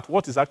your heart,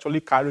 what is actually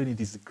carrying it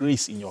is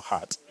grace in your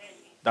heart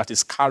that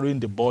is carrying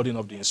the burden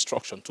of the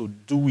instruction to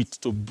do it,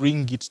 to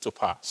bring it to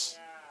pass.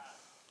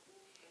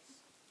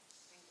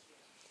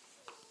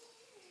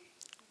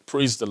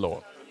 Praise the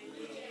Lord.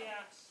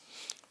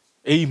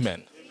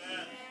 Amen.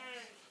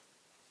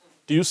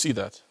 Do you see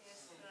that?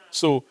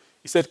 So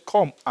he said,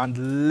 come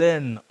and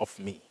learn of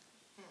me.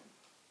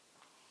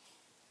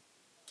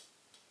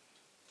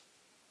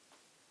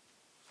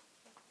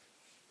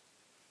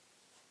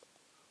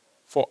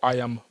 For I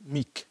am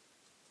meek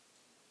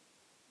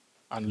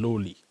and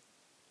lowly.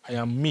 I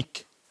am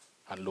meek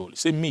and lowly.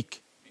 Say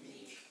meek.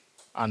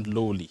 and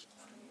lowly.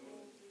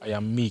 I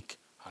am meek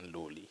and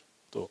lowly.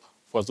 So,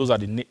 for those are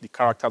the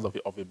characters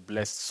of a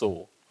blessed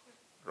soul,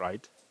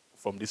 right?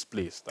 From this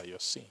place that you're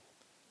seeing.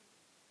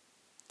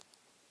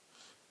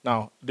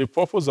 Now, the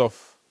purpose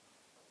of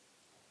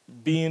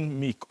being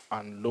meek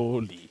and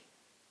lowly,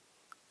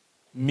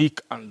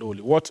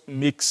 what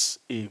makes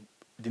the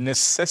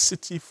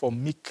necessity for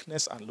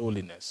meekness and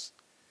lowliness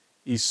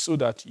is so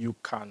that you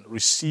can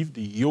receive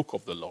the yoke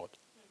of the Lord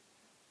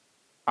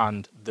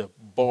and the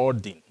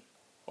burden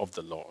of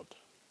the Lord.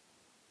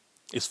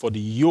 It's for the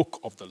yoke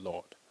of the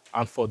Lord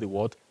and for the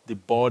what? The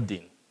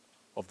burden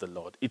of the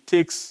Lord. It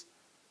takes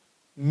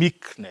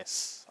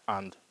meekness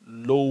and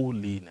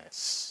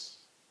lowliness.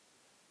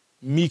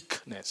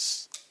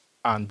 Meekness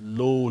and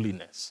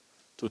lowliness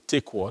to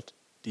take what?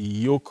 The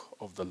yoke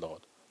of the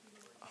Lord.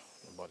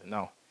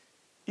 Now,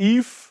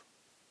 if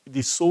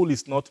the soul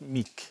is not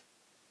meek,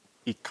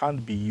 it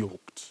can't be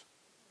yoked.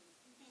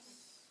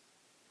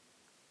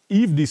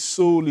 If the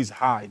soul is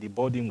high, the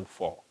burden will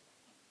fall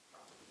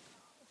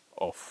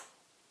off.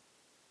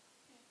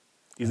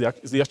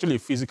 It's actually a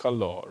physical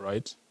law,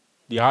 right?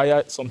 The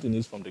higher something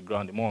is from the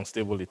ground, the more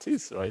unstable it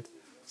is, right?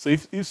 So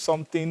if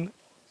something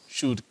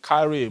should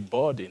carry a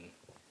burden,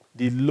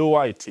 the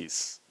lower it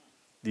is,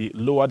 the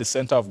lower the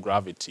center of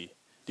gravity,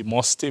 the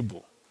more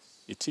stable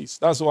it is.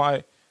 That's why,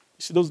 you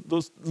see,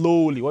 those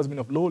lowly, what's the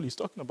meaning of lowly? He's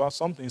talking about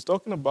something. He's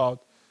talking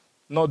about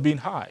not being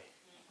high.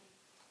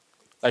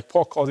 Like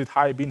Paul calls it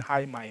high, being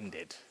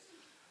high-minded.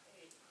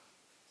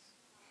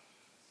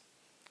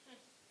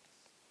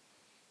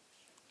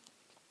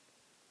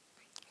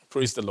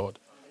 Praise the Lord.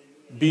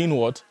 Being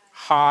what?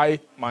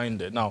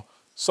 High-minded. Now,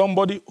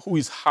 somebody who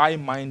is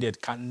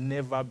high-minded can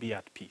never be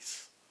at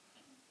peace.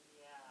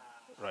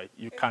 Right?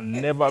 You can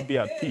never be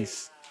at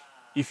peace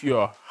if you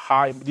are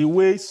high. The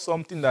way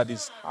something that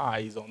is high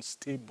is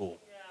unstable.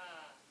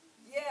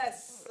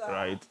 Yes.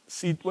 Right?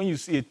 See, when you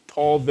see a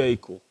tall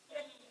vehicle,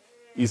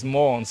 it's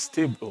more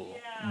unstable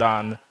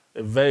than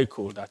a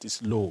vehicle that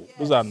is low.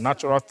 Those are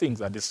natural things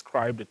that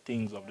describe the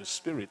things of the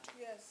Spirit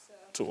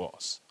to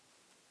us.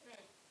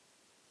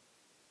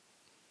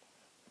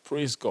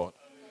 Praise God.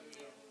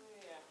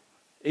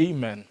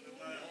 Amen.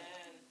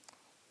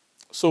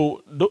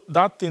 So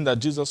that thing that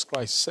Jesus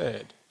Christ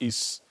said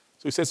is,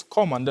 so he says,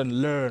 come and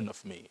then learn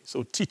of me.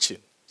 So teaching.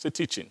 Say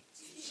teaching.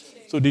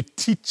 So the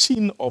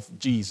teaching of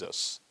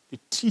Jesus, the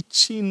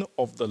teaching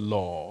of the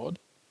Lord,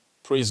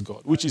 praise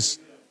God, which is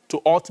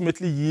to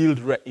ultimately yield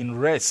in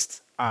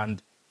rest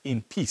and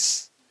in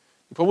peace.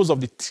 The purpose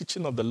of the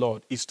teaching of the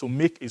Lord is to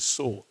make a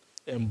soul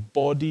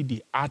embody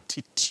the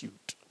attitude,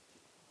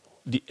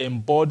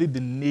 embody the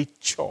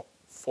nature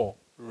for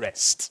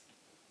rest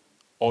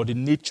or the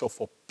nature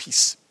for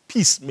peace.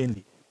 Peace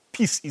mainly.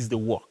 Peace is the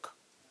work.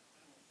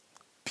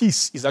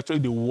 Peace is actually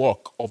the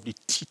work of the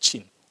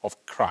teaching of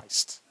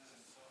Christ.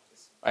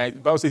 The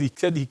Bible says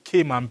he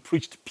came and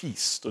preached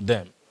peace to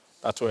them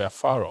that were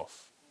far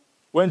off.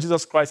 When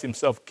Jesus Christ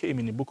himself came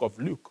in the book of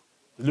Luke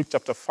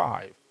chapter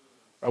 5,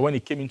 right, when he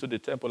came into the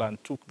temple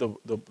and took the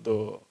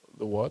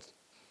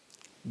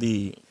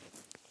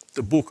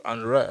book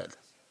and read,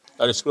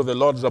 that the Spirit of the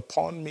Lord is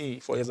upon me,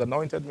 for he has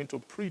anointed me to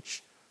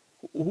preach.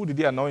 Who did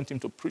he anoint him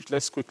to preach?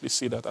 Let's quickly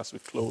see that as we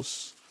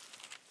close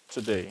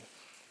today.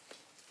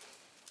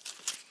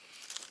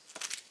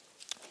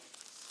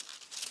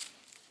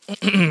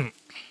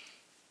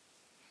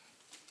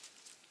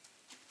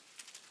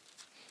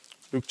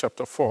 Luke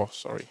chapter 4,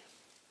 sorry.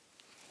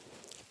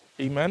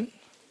 Amen.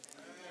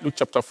 Luke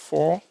chapter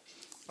 4,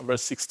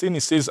 verse 16,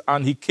 it says,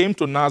 and he came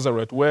to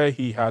Nazareth where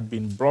he had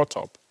been brought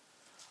up.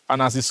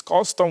 And as his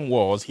custom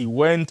was, he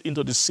went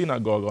into the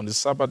synagogue on the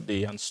Sabbath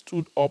day and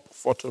stood up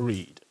for to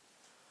read.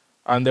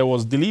 And there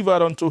was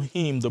delivered unto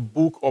him the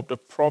book of the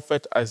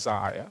prophet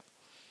Isaiah.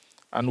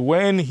 And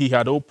when he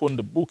had opened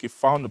the book, he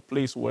found the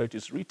place where it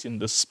is written,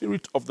 the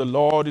Spirit of the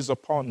Lord is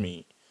upon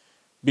me,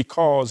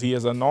 because he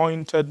has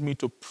anointed me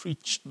to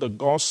preach the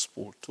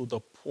gospel to the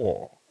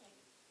poor.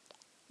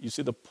 You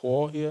see the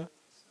poor here?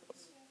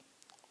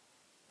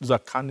 Those are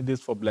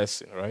candidates for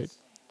blessing, right?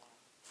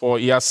 For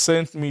he has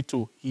sent me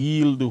to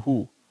heal the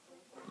who?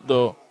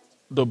 The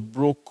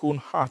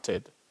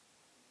brokenhearted,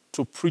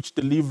 to preach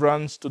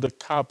deliverance to the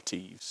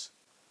captives,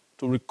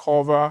 to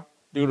recover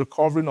the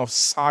recovering of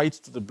sight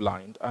to the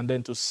blind, and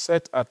then to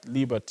set at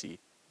liberty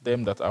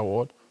them that are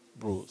what?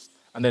 Bruised.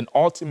 And then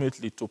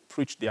ultimately to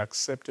preach the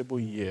acceptable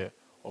year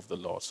of the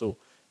Lord. So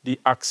the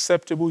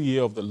acceptable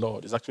year of the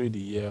Lord is actually the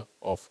year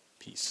of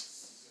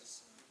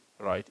peace.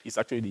 Right? It's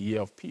actually the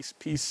year of peace.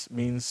 Peace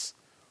means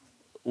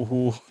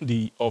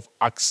of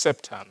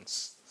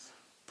acceptance.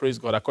 Praise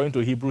God. According to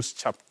Hebrews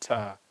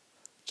chapter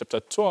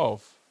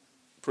 12,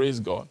 praise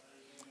God,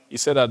 he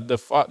said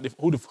that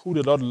who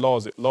the Lord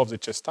loves,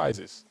 it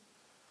chastises.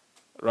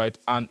 Right?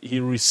 And he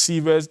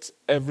receiveth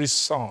every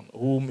son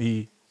whom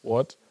he,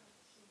 what?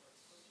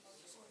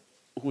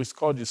 Who is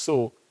called you.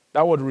 So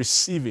that word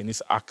receiving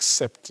is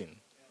accepting,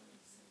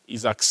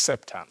 is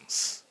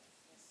acceptance.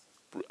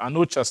 I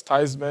know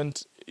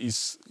chastisement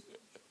is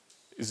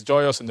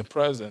joyous in the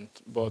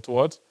present, but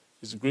what?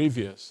 It's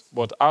grievous.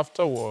 But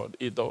afterward,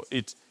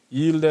 it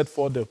yielded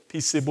for the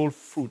peaceable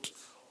fruit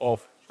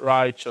of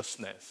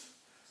righteousness.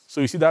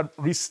 So you see that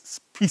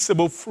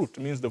peaceable fruit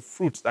means the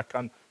fruit that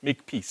can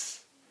make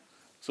peace.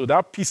 So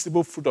that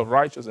peaceable fruit of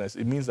righteousness,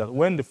 it means that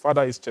when the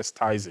Father is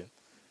chastising,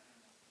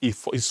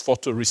 it's for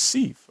to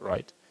receive,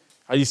 right?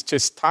 And his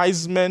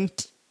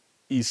chastisement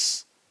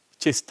is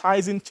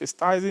chastising. He's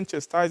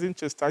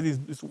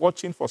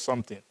watching for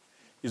something.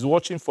 He's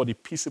watching for the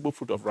peaceable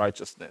fruit of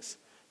righteousness.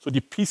 So the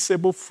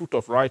peaceable fruit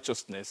of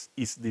righteousness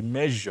is the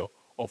measure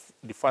of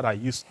the Father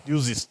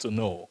uses to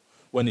know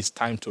when it's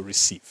time to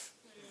receive.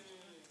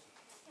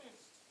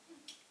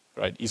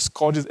 Right? He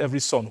scourges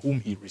every son whom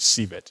he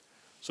receiveth.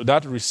 So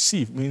that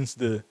receive means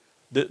the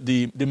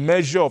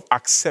measure of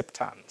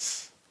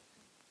acceptance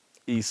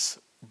is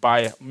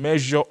by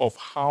measure of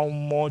how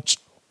much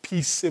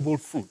peaceable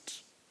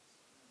fruit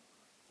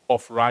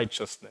of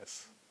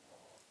righteousness,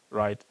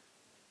 right?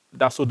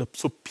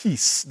 So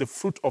peace, the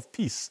fruit of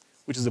peace,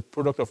 which is the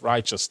product of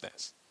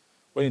righteousness,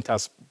 when it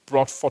has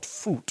brought forth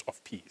fruit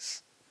of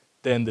peace,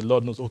 then the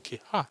Lord knows,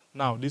 okay,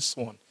 now this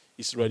one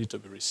is ready to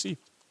be received.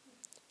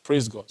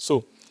 Praise God.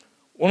 So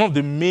one of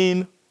the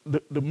main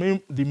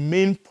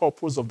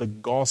purpose of the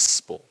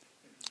gospel,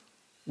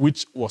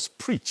 which was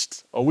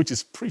preached, or which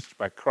is preached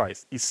by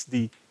Christ, is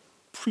the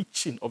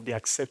preaching of the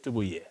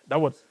acceptable year.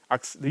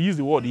 They use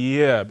the word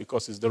year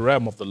because it's the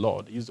realm of the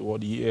Lord. They use the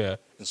word year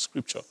in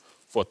Scripture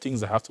for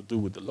things that have to do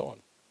with the Lord.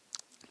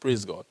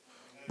 Praise God.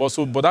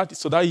 So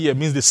that year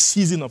means the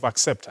season of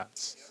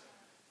acceptance.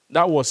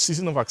 That word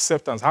season of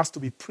acceptance has to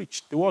be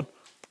preached. The word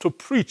to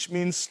preach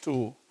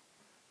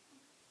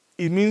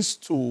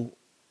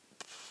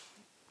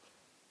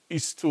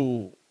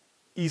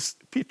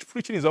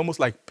preaching is almost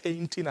like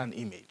painting an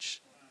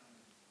image,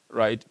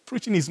 right?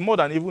 Preaching is more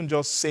than even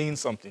just saying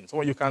something.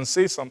 So you can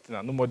say something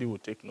and nobody will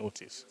take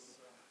notice.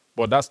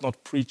 But that's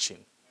not preaching.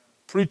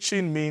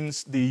 Preaching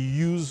means the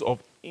use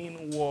of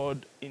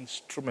inward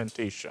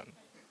instrumentation,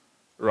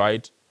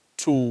 right?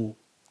 To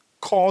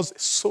cause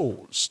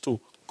souls to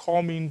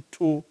come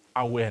into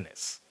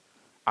awareness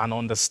and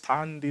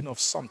understanding of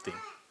something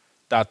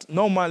that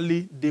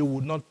normally they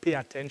would not pay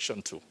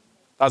attention to.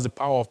 That's the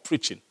power of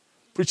preaching.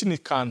 Preaching,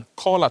 it can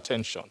call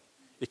attention.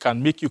 It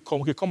can make you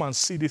come and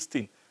see this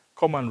thing.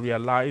 Come and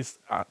realize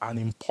an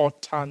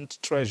important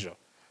treasure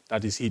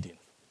that is hidden.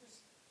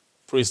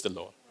 Praise the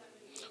Lord.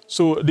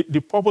 So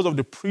the purpose of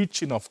the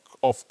preaching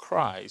of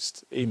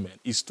Christ, amen,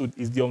 is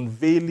the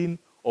unveiling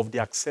of the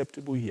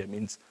acceptable year.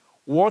 Means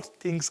what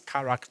things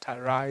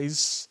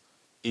characterize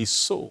a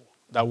soul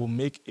that will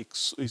make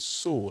a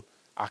soul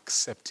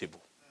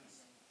acceptable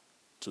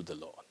to the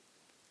Lord.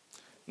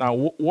 Now,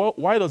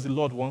 why does the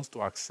Lord want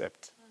to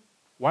accept?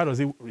 Why does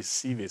he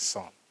receive a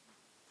son?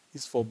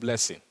 It's for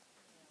blessing.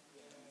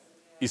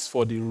 It's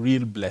for the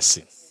real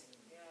blessing,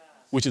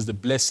 which is the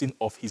blessing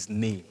of his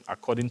name,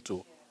 according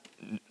to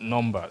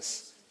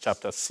Numbers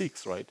chapter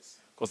 6, right?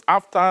 Because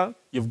after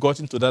you've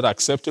gotten to that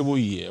acceptable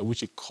year, which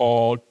he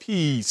called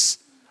peace,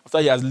 after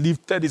he has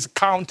lifted his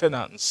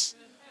countenance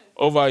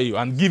over you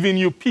and given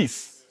you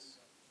peace,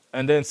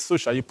 and then so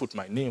shall you put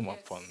my name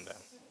upon them.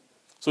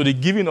 So the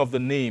giving of the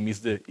name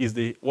is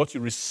the what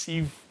you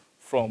receive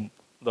from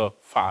the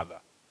Father.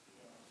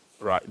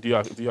 Right? Do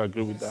you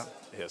agree with that?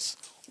 Yes.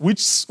 Which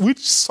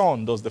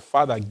son does the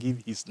Father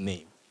give his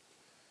name?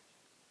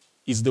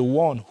 Is the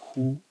one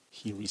who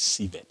he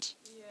received.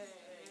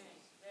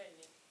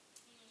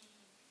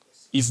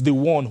 Is the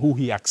one who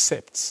he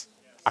accepts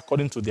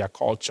according to their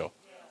culture.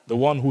 The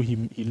one who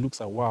he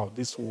looks at, wow,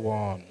 this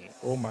one,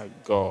 oh my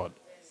God,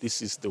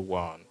 this is the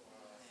one.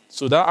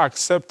 So that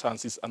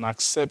acceptance is an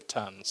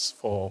acceptance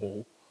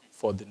for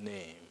the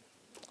name.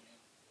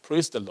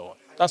 Praise the Lord.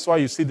 That's why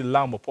you see the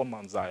Lamb upon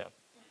Mount Zion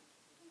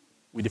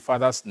with the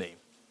Father's name,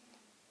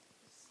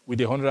 with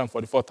the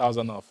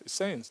 144,000 of his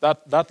saints.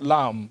 That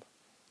Lamb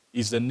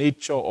is the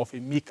nature of a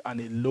meek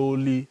and a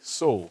lowly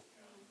soul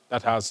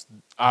that has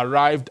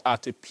arrived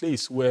at a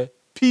place where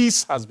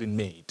peace has been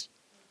made.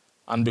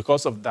 And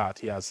because of that,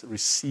 he has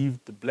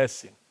received the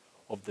blessing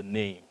of the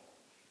name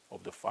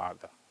of the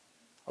Father.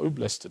 Are we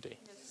blessed today?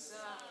 Yes, sir.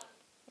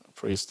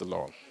 Praise the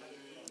Lord.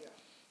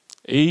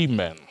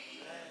 Amen.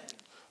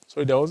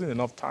 Sorry, there wasn't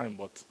enough time,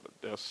 but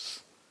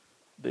there's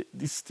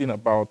this thing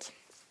about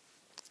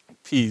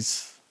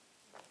peace.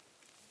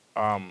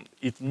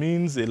 It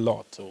means a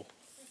lot.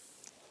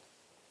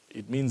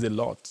 It means a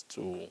lot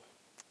to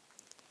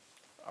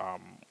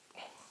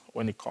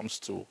when it comes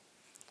to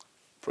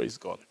praise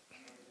God.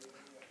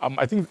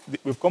 I think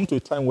we've come to a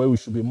time where we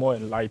should be more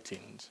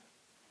enlightened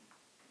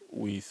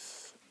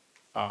with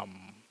the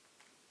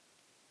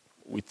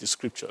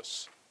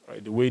scriptures,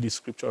 right? The way the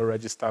scripture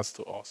registers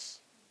to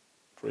us.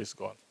 Praise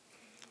God.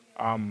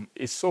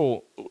 It's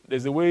so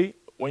there's a way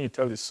when you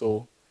tell the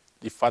soul,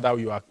 the Father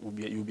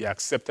you'll be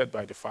accepted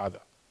by the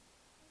Father.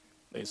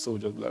 The soul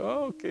just be like,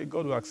 oh, okay,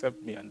 God will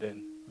accept me, and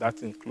then that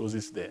thing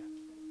closes there.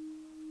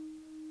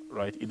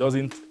 Right? It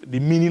doesn't. The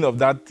meaning of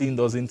that thing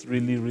doesn't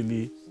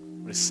really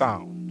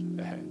resound.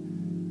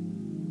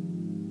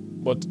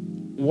 But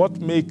what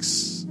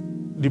makes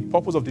the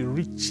purpose of the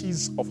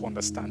riches of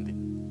understanding.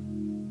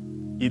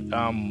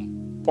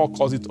 Paul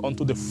calls it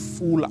unto the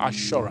full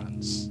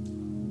assurance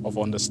of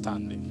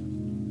understanding.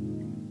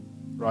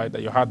 Right?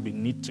 That your heart be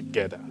knit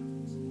together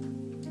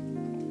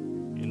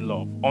in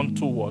love.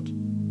 Unto what?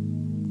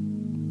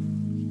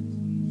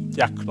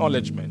 The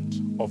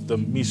acknowledgement of the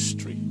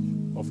mystery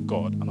of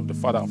God and of the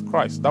Father of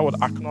Christ. That word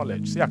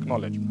acknowledge. Say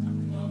acknowledgement.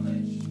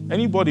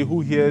 Anybody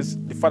who hears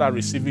the Father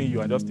receiving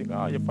you and just think,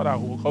 your Father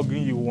will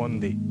hugging you one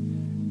day,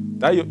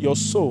 that your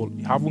soul,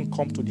 you haven't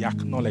come to the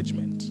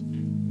acknowledgement.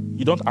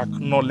 You don't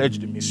acknowledge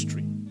the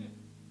mystery.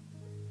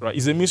 Right?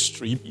 It's a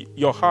mystery.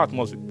 Your heart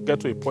must get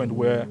to a point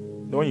where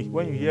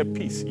when you hear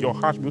peace, your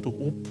heart will be able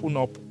to open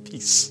up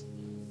peace.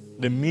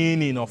 The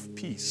meaning of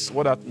peace,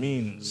 what that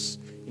means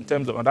in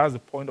terms of, and that's the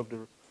point of the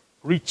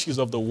riches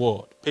of the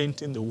word,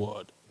 painting the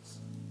word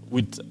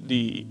with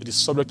the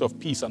subject of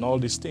peace and all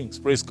these things.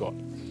 Praise God.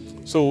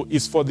 So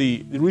it's for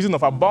the reason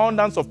of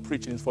abundance of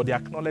preaching, is for the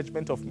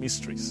acknowledgement of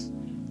mysteries.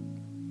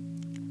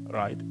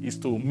 Right? Is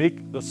to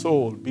make the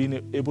soul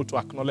being able to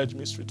acknowledge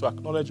mystery. To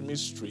acknowledge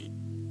mystery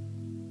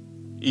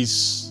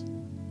is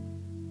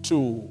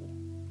to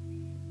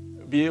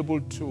be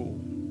able to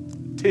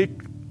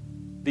take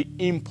the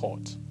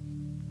import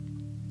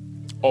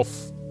of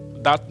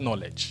that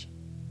knowledge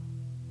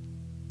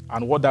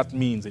and what that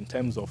means in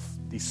terms of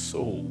the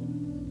soul,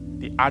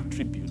 the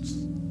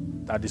attributes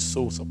that the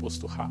soul is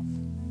supposed to have.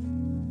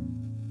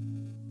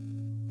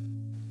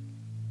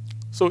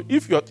 So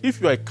if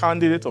you're a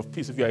candidate of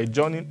peace, if you're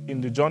in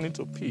the journey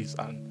to peace,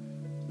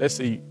 and let's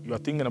say you are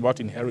thinking about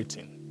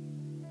inheriting,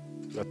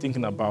 you are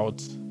thinking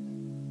about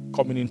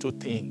coming into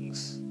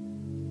things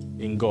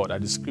in God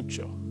that the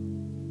scripture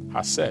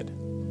has said,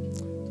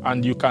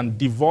 and you can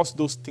divorce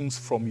those things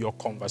from your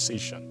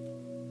conversation,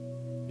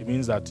 it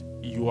means that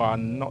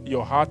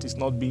your heart is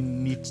not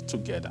being knit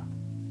together.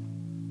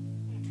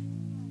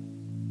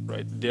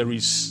 Right? There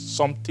is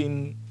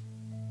something,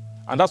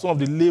 and that's one of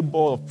the labor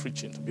of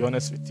preaching, to be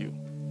honest with you.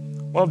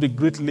 One of the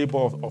great labor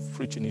of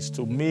preaching is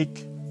to be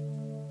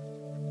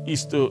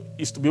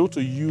able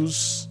to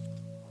use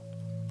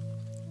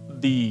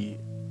the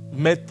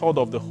method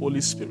of the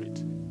Holy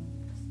Spirit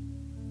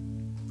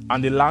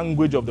and the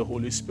language of the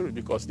Holy Spirit,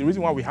 because the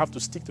reason why we have to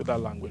stick to that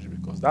language is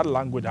because that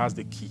language has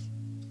the key.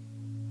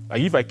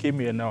 Like if I came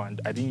here now and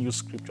I didn't use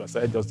scripture, I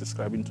started just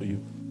describing to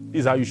you,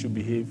 this is how you should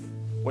behave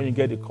when you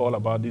get a call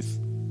about this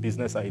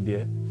business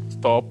idea.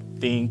 Stop,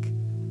 think,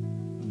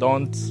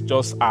 don't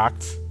just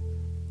act.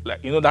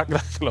 Like, that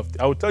kind of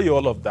thing. I will tell you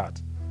all of that.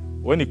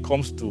 When it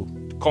comes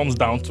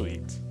down to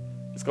it,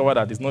 discover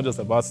that it's not just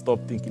about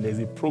stop thinking. There's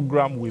a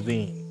program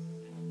within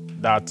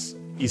that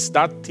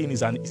thing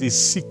is a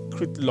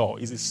secret law.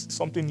 It is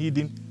something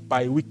hidden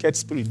by a wicked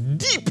spirit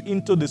deep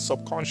into the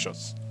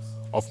subconscious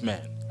of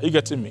man. Are you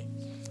getting me?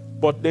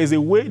 But there's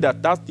a way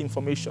that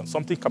information,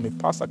 something can be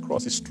passed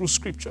across. It's through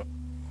scripture.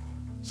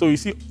 So you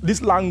see,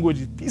 this language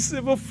is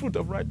peaceable fruit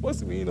of righteousness. What's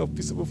the meaning of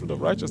peaceable fruit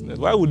of righteousness?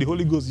 Why would the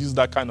Holy Ghost use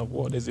that kind of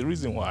word? There's a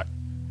reason why.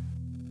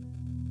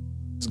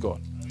 It's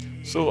God.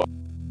 So,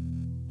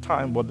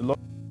 time, but the Lord.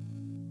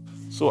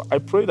 So I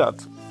pray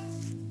that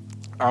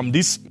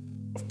this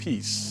of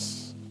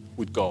peace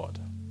with God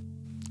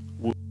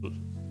will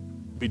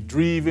be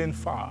driven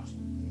far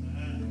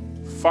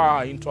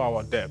into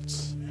our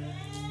depths,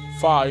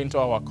 far into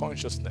our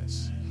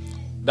consciousness.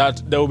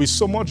 That there will be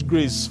so much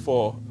grace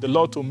for the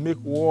Lord to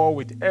make war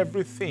with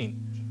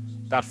everything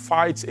that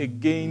fights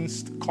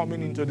against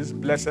coming into this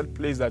blessed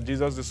place that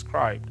Jesus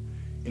described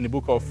in the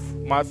book of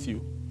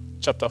Matthew,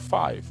 chapter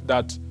 5.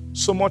 That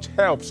so much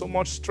help, so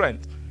much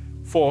strength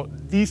for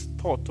this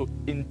thought to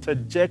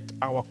interject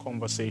our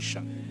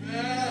conversation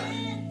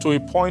to a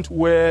point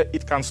where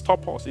it can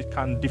stop us. It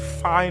can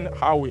define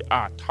how we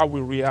act, how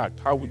we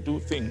react, how we do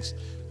things,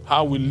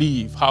 how we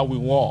live, how we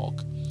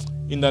walk.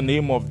 In the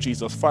name of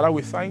Jesus. Father,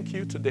 we thank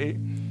you today.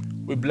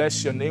 We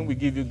bless your name. We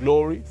give you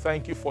glory.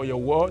 Thank you for your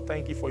word.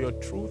 Thank you for your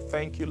truth.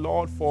 Thank you,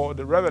 Lord, for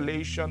the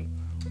revelation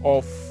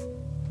of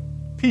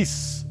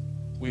peace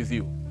with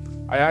you.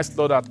 I ask,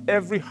 Lord, that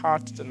every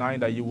heart tonight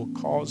that you will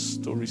cause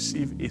to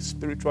receive a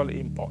spiritual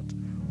import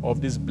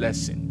of this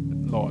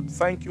blessing. Lord,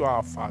 thank you,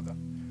 our Father.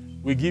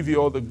 We give you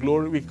all the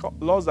glory.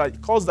 Lord,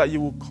 that you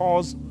will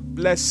cause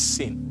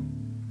blessing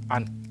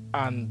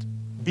and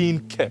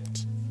being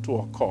kept to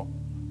occur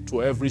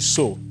to every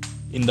soul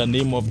in the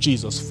name of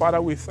Jesus. Father,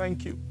 we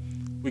thank you.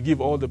 We give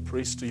all the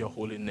praise to your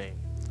holy name.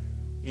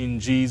 In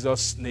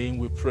Jesus' name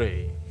we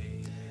pray.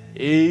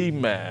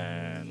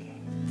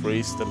 Amen.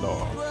 Praise the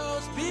Lord.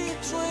 Dwells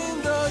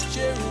between the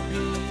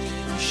cherubim,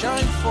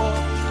 shine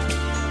forth.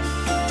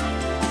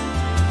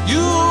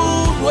 You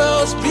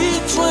dwells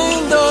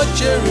between the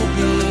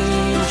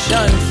cherubim,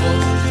 shine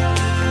forth.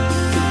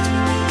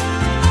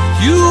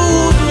 You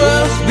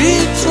dwells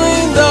between